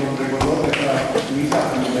también nos recordó esta misa,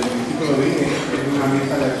 como del principio lo dije, es una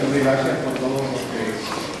misa de acción de gracias por todos los que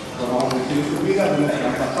han ofrecido su vida, los que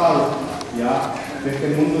han pasado ya de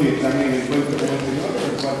este mundo y están en el encuentro con el Señor, por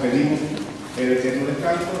el cual pedimos el eterno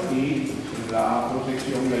descanso y la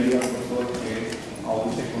protección y ayuda por todos los que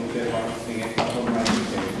aún se conservan en esta forma de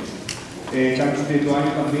existencia. Tanto espiritual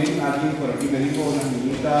también, alguien por aquí me dijo, unas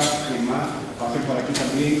niñitas y más, pasen por aquí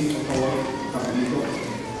también, por favor, rapidito.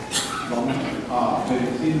 Vamos a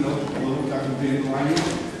bendecirlos, todos están cumpliendo años.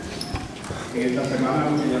 En esta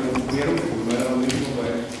semana, porque ya lo cumplieron, porque no era lo mismo,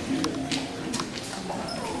 pues,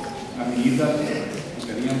 amiguitas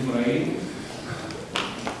que tenían por ahí.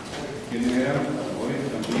 ¿Quiénes eran? Hoy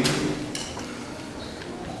también.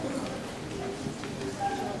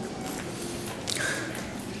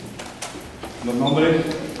 Los nombres: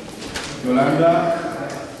 Yolanda,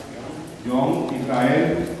 John,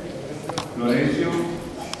 Israel, Florencio,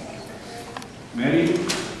 Mary,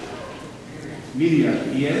 Miriam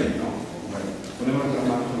y él. No. Bueno, ponemos nuestras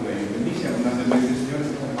manos sobre ellos. Bendice abundantemente, Señor, a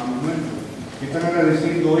estos hermanos nuestros que están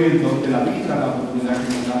agradeciendo hoy el don de la vida, la oportunidad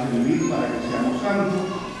que nos das de vivir para que seamos santos,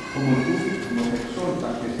 como tú nos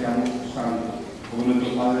exhortas que seamos santos, como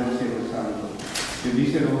nuestro Padre del cielo es santo.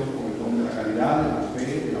 Bendícelos con el don de la caridad, de la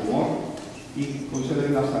fe, del amor, y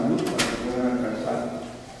conceder la salud para que puedan alcanzar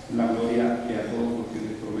la gloria que a todos nos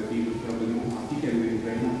tienes prometido. Te lo pedimos a ti, que vives y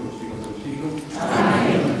reinas por los siglos de los siglos.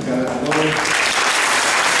 Amén. Gracias a todos.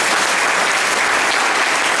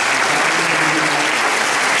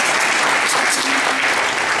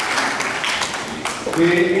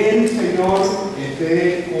 Que el Señor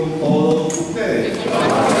esté con todos ustedes.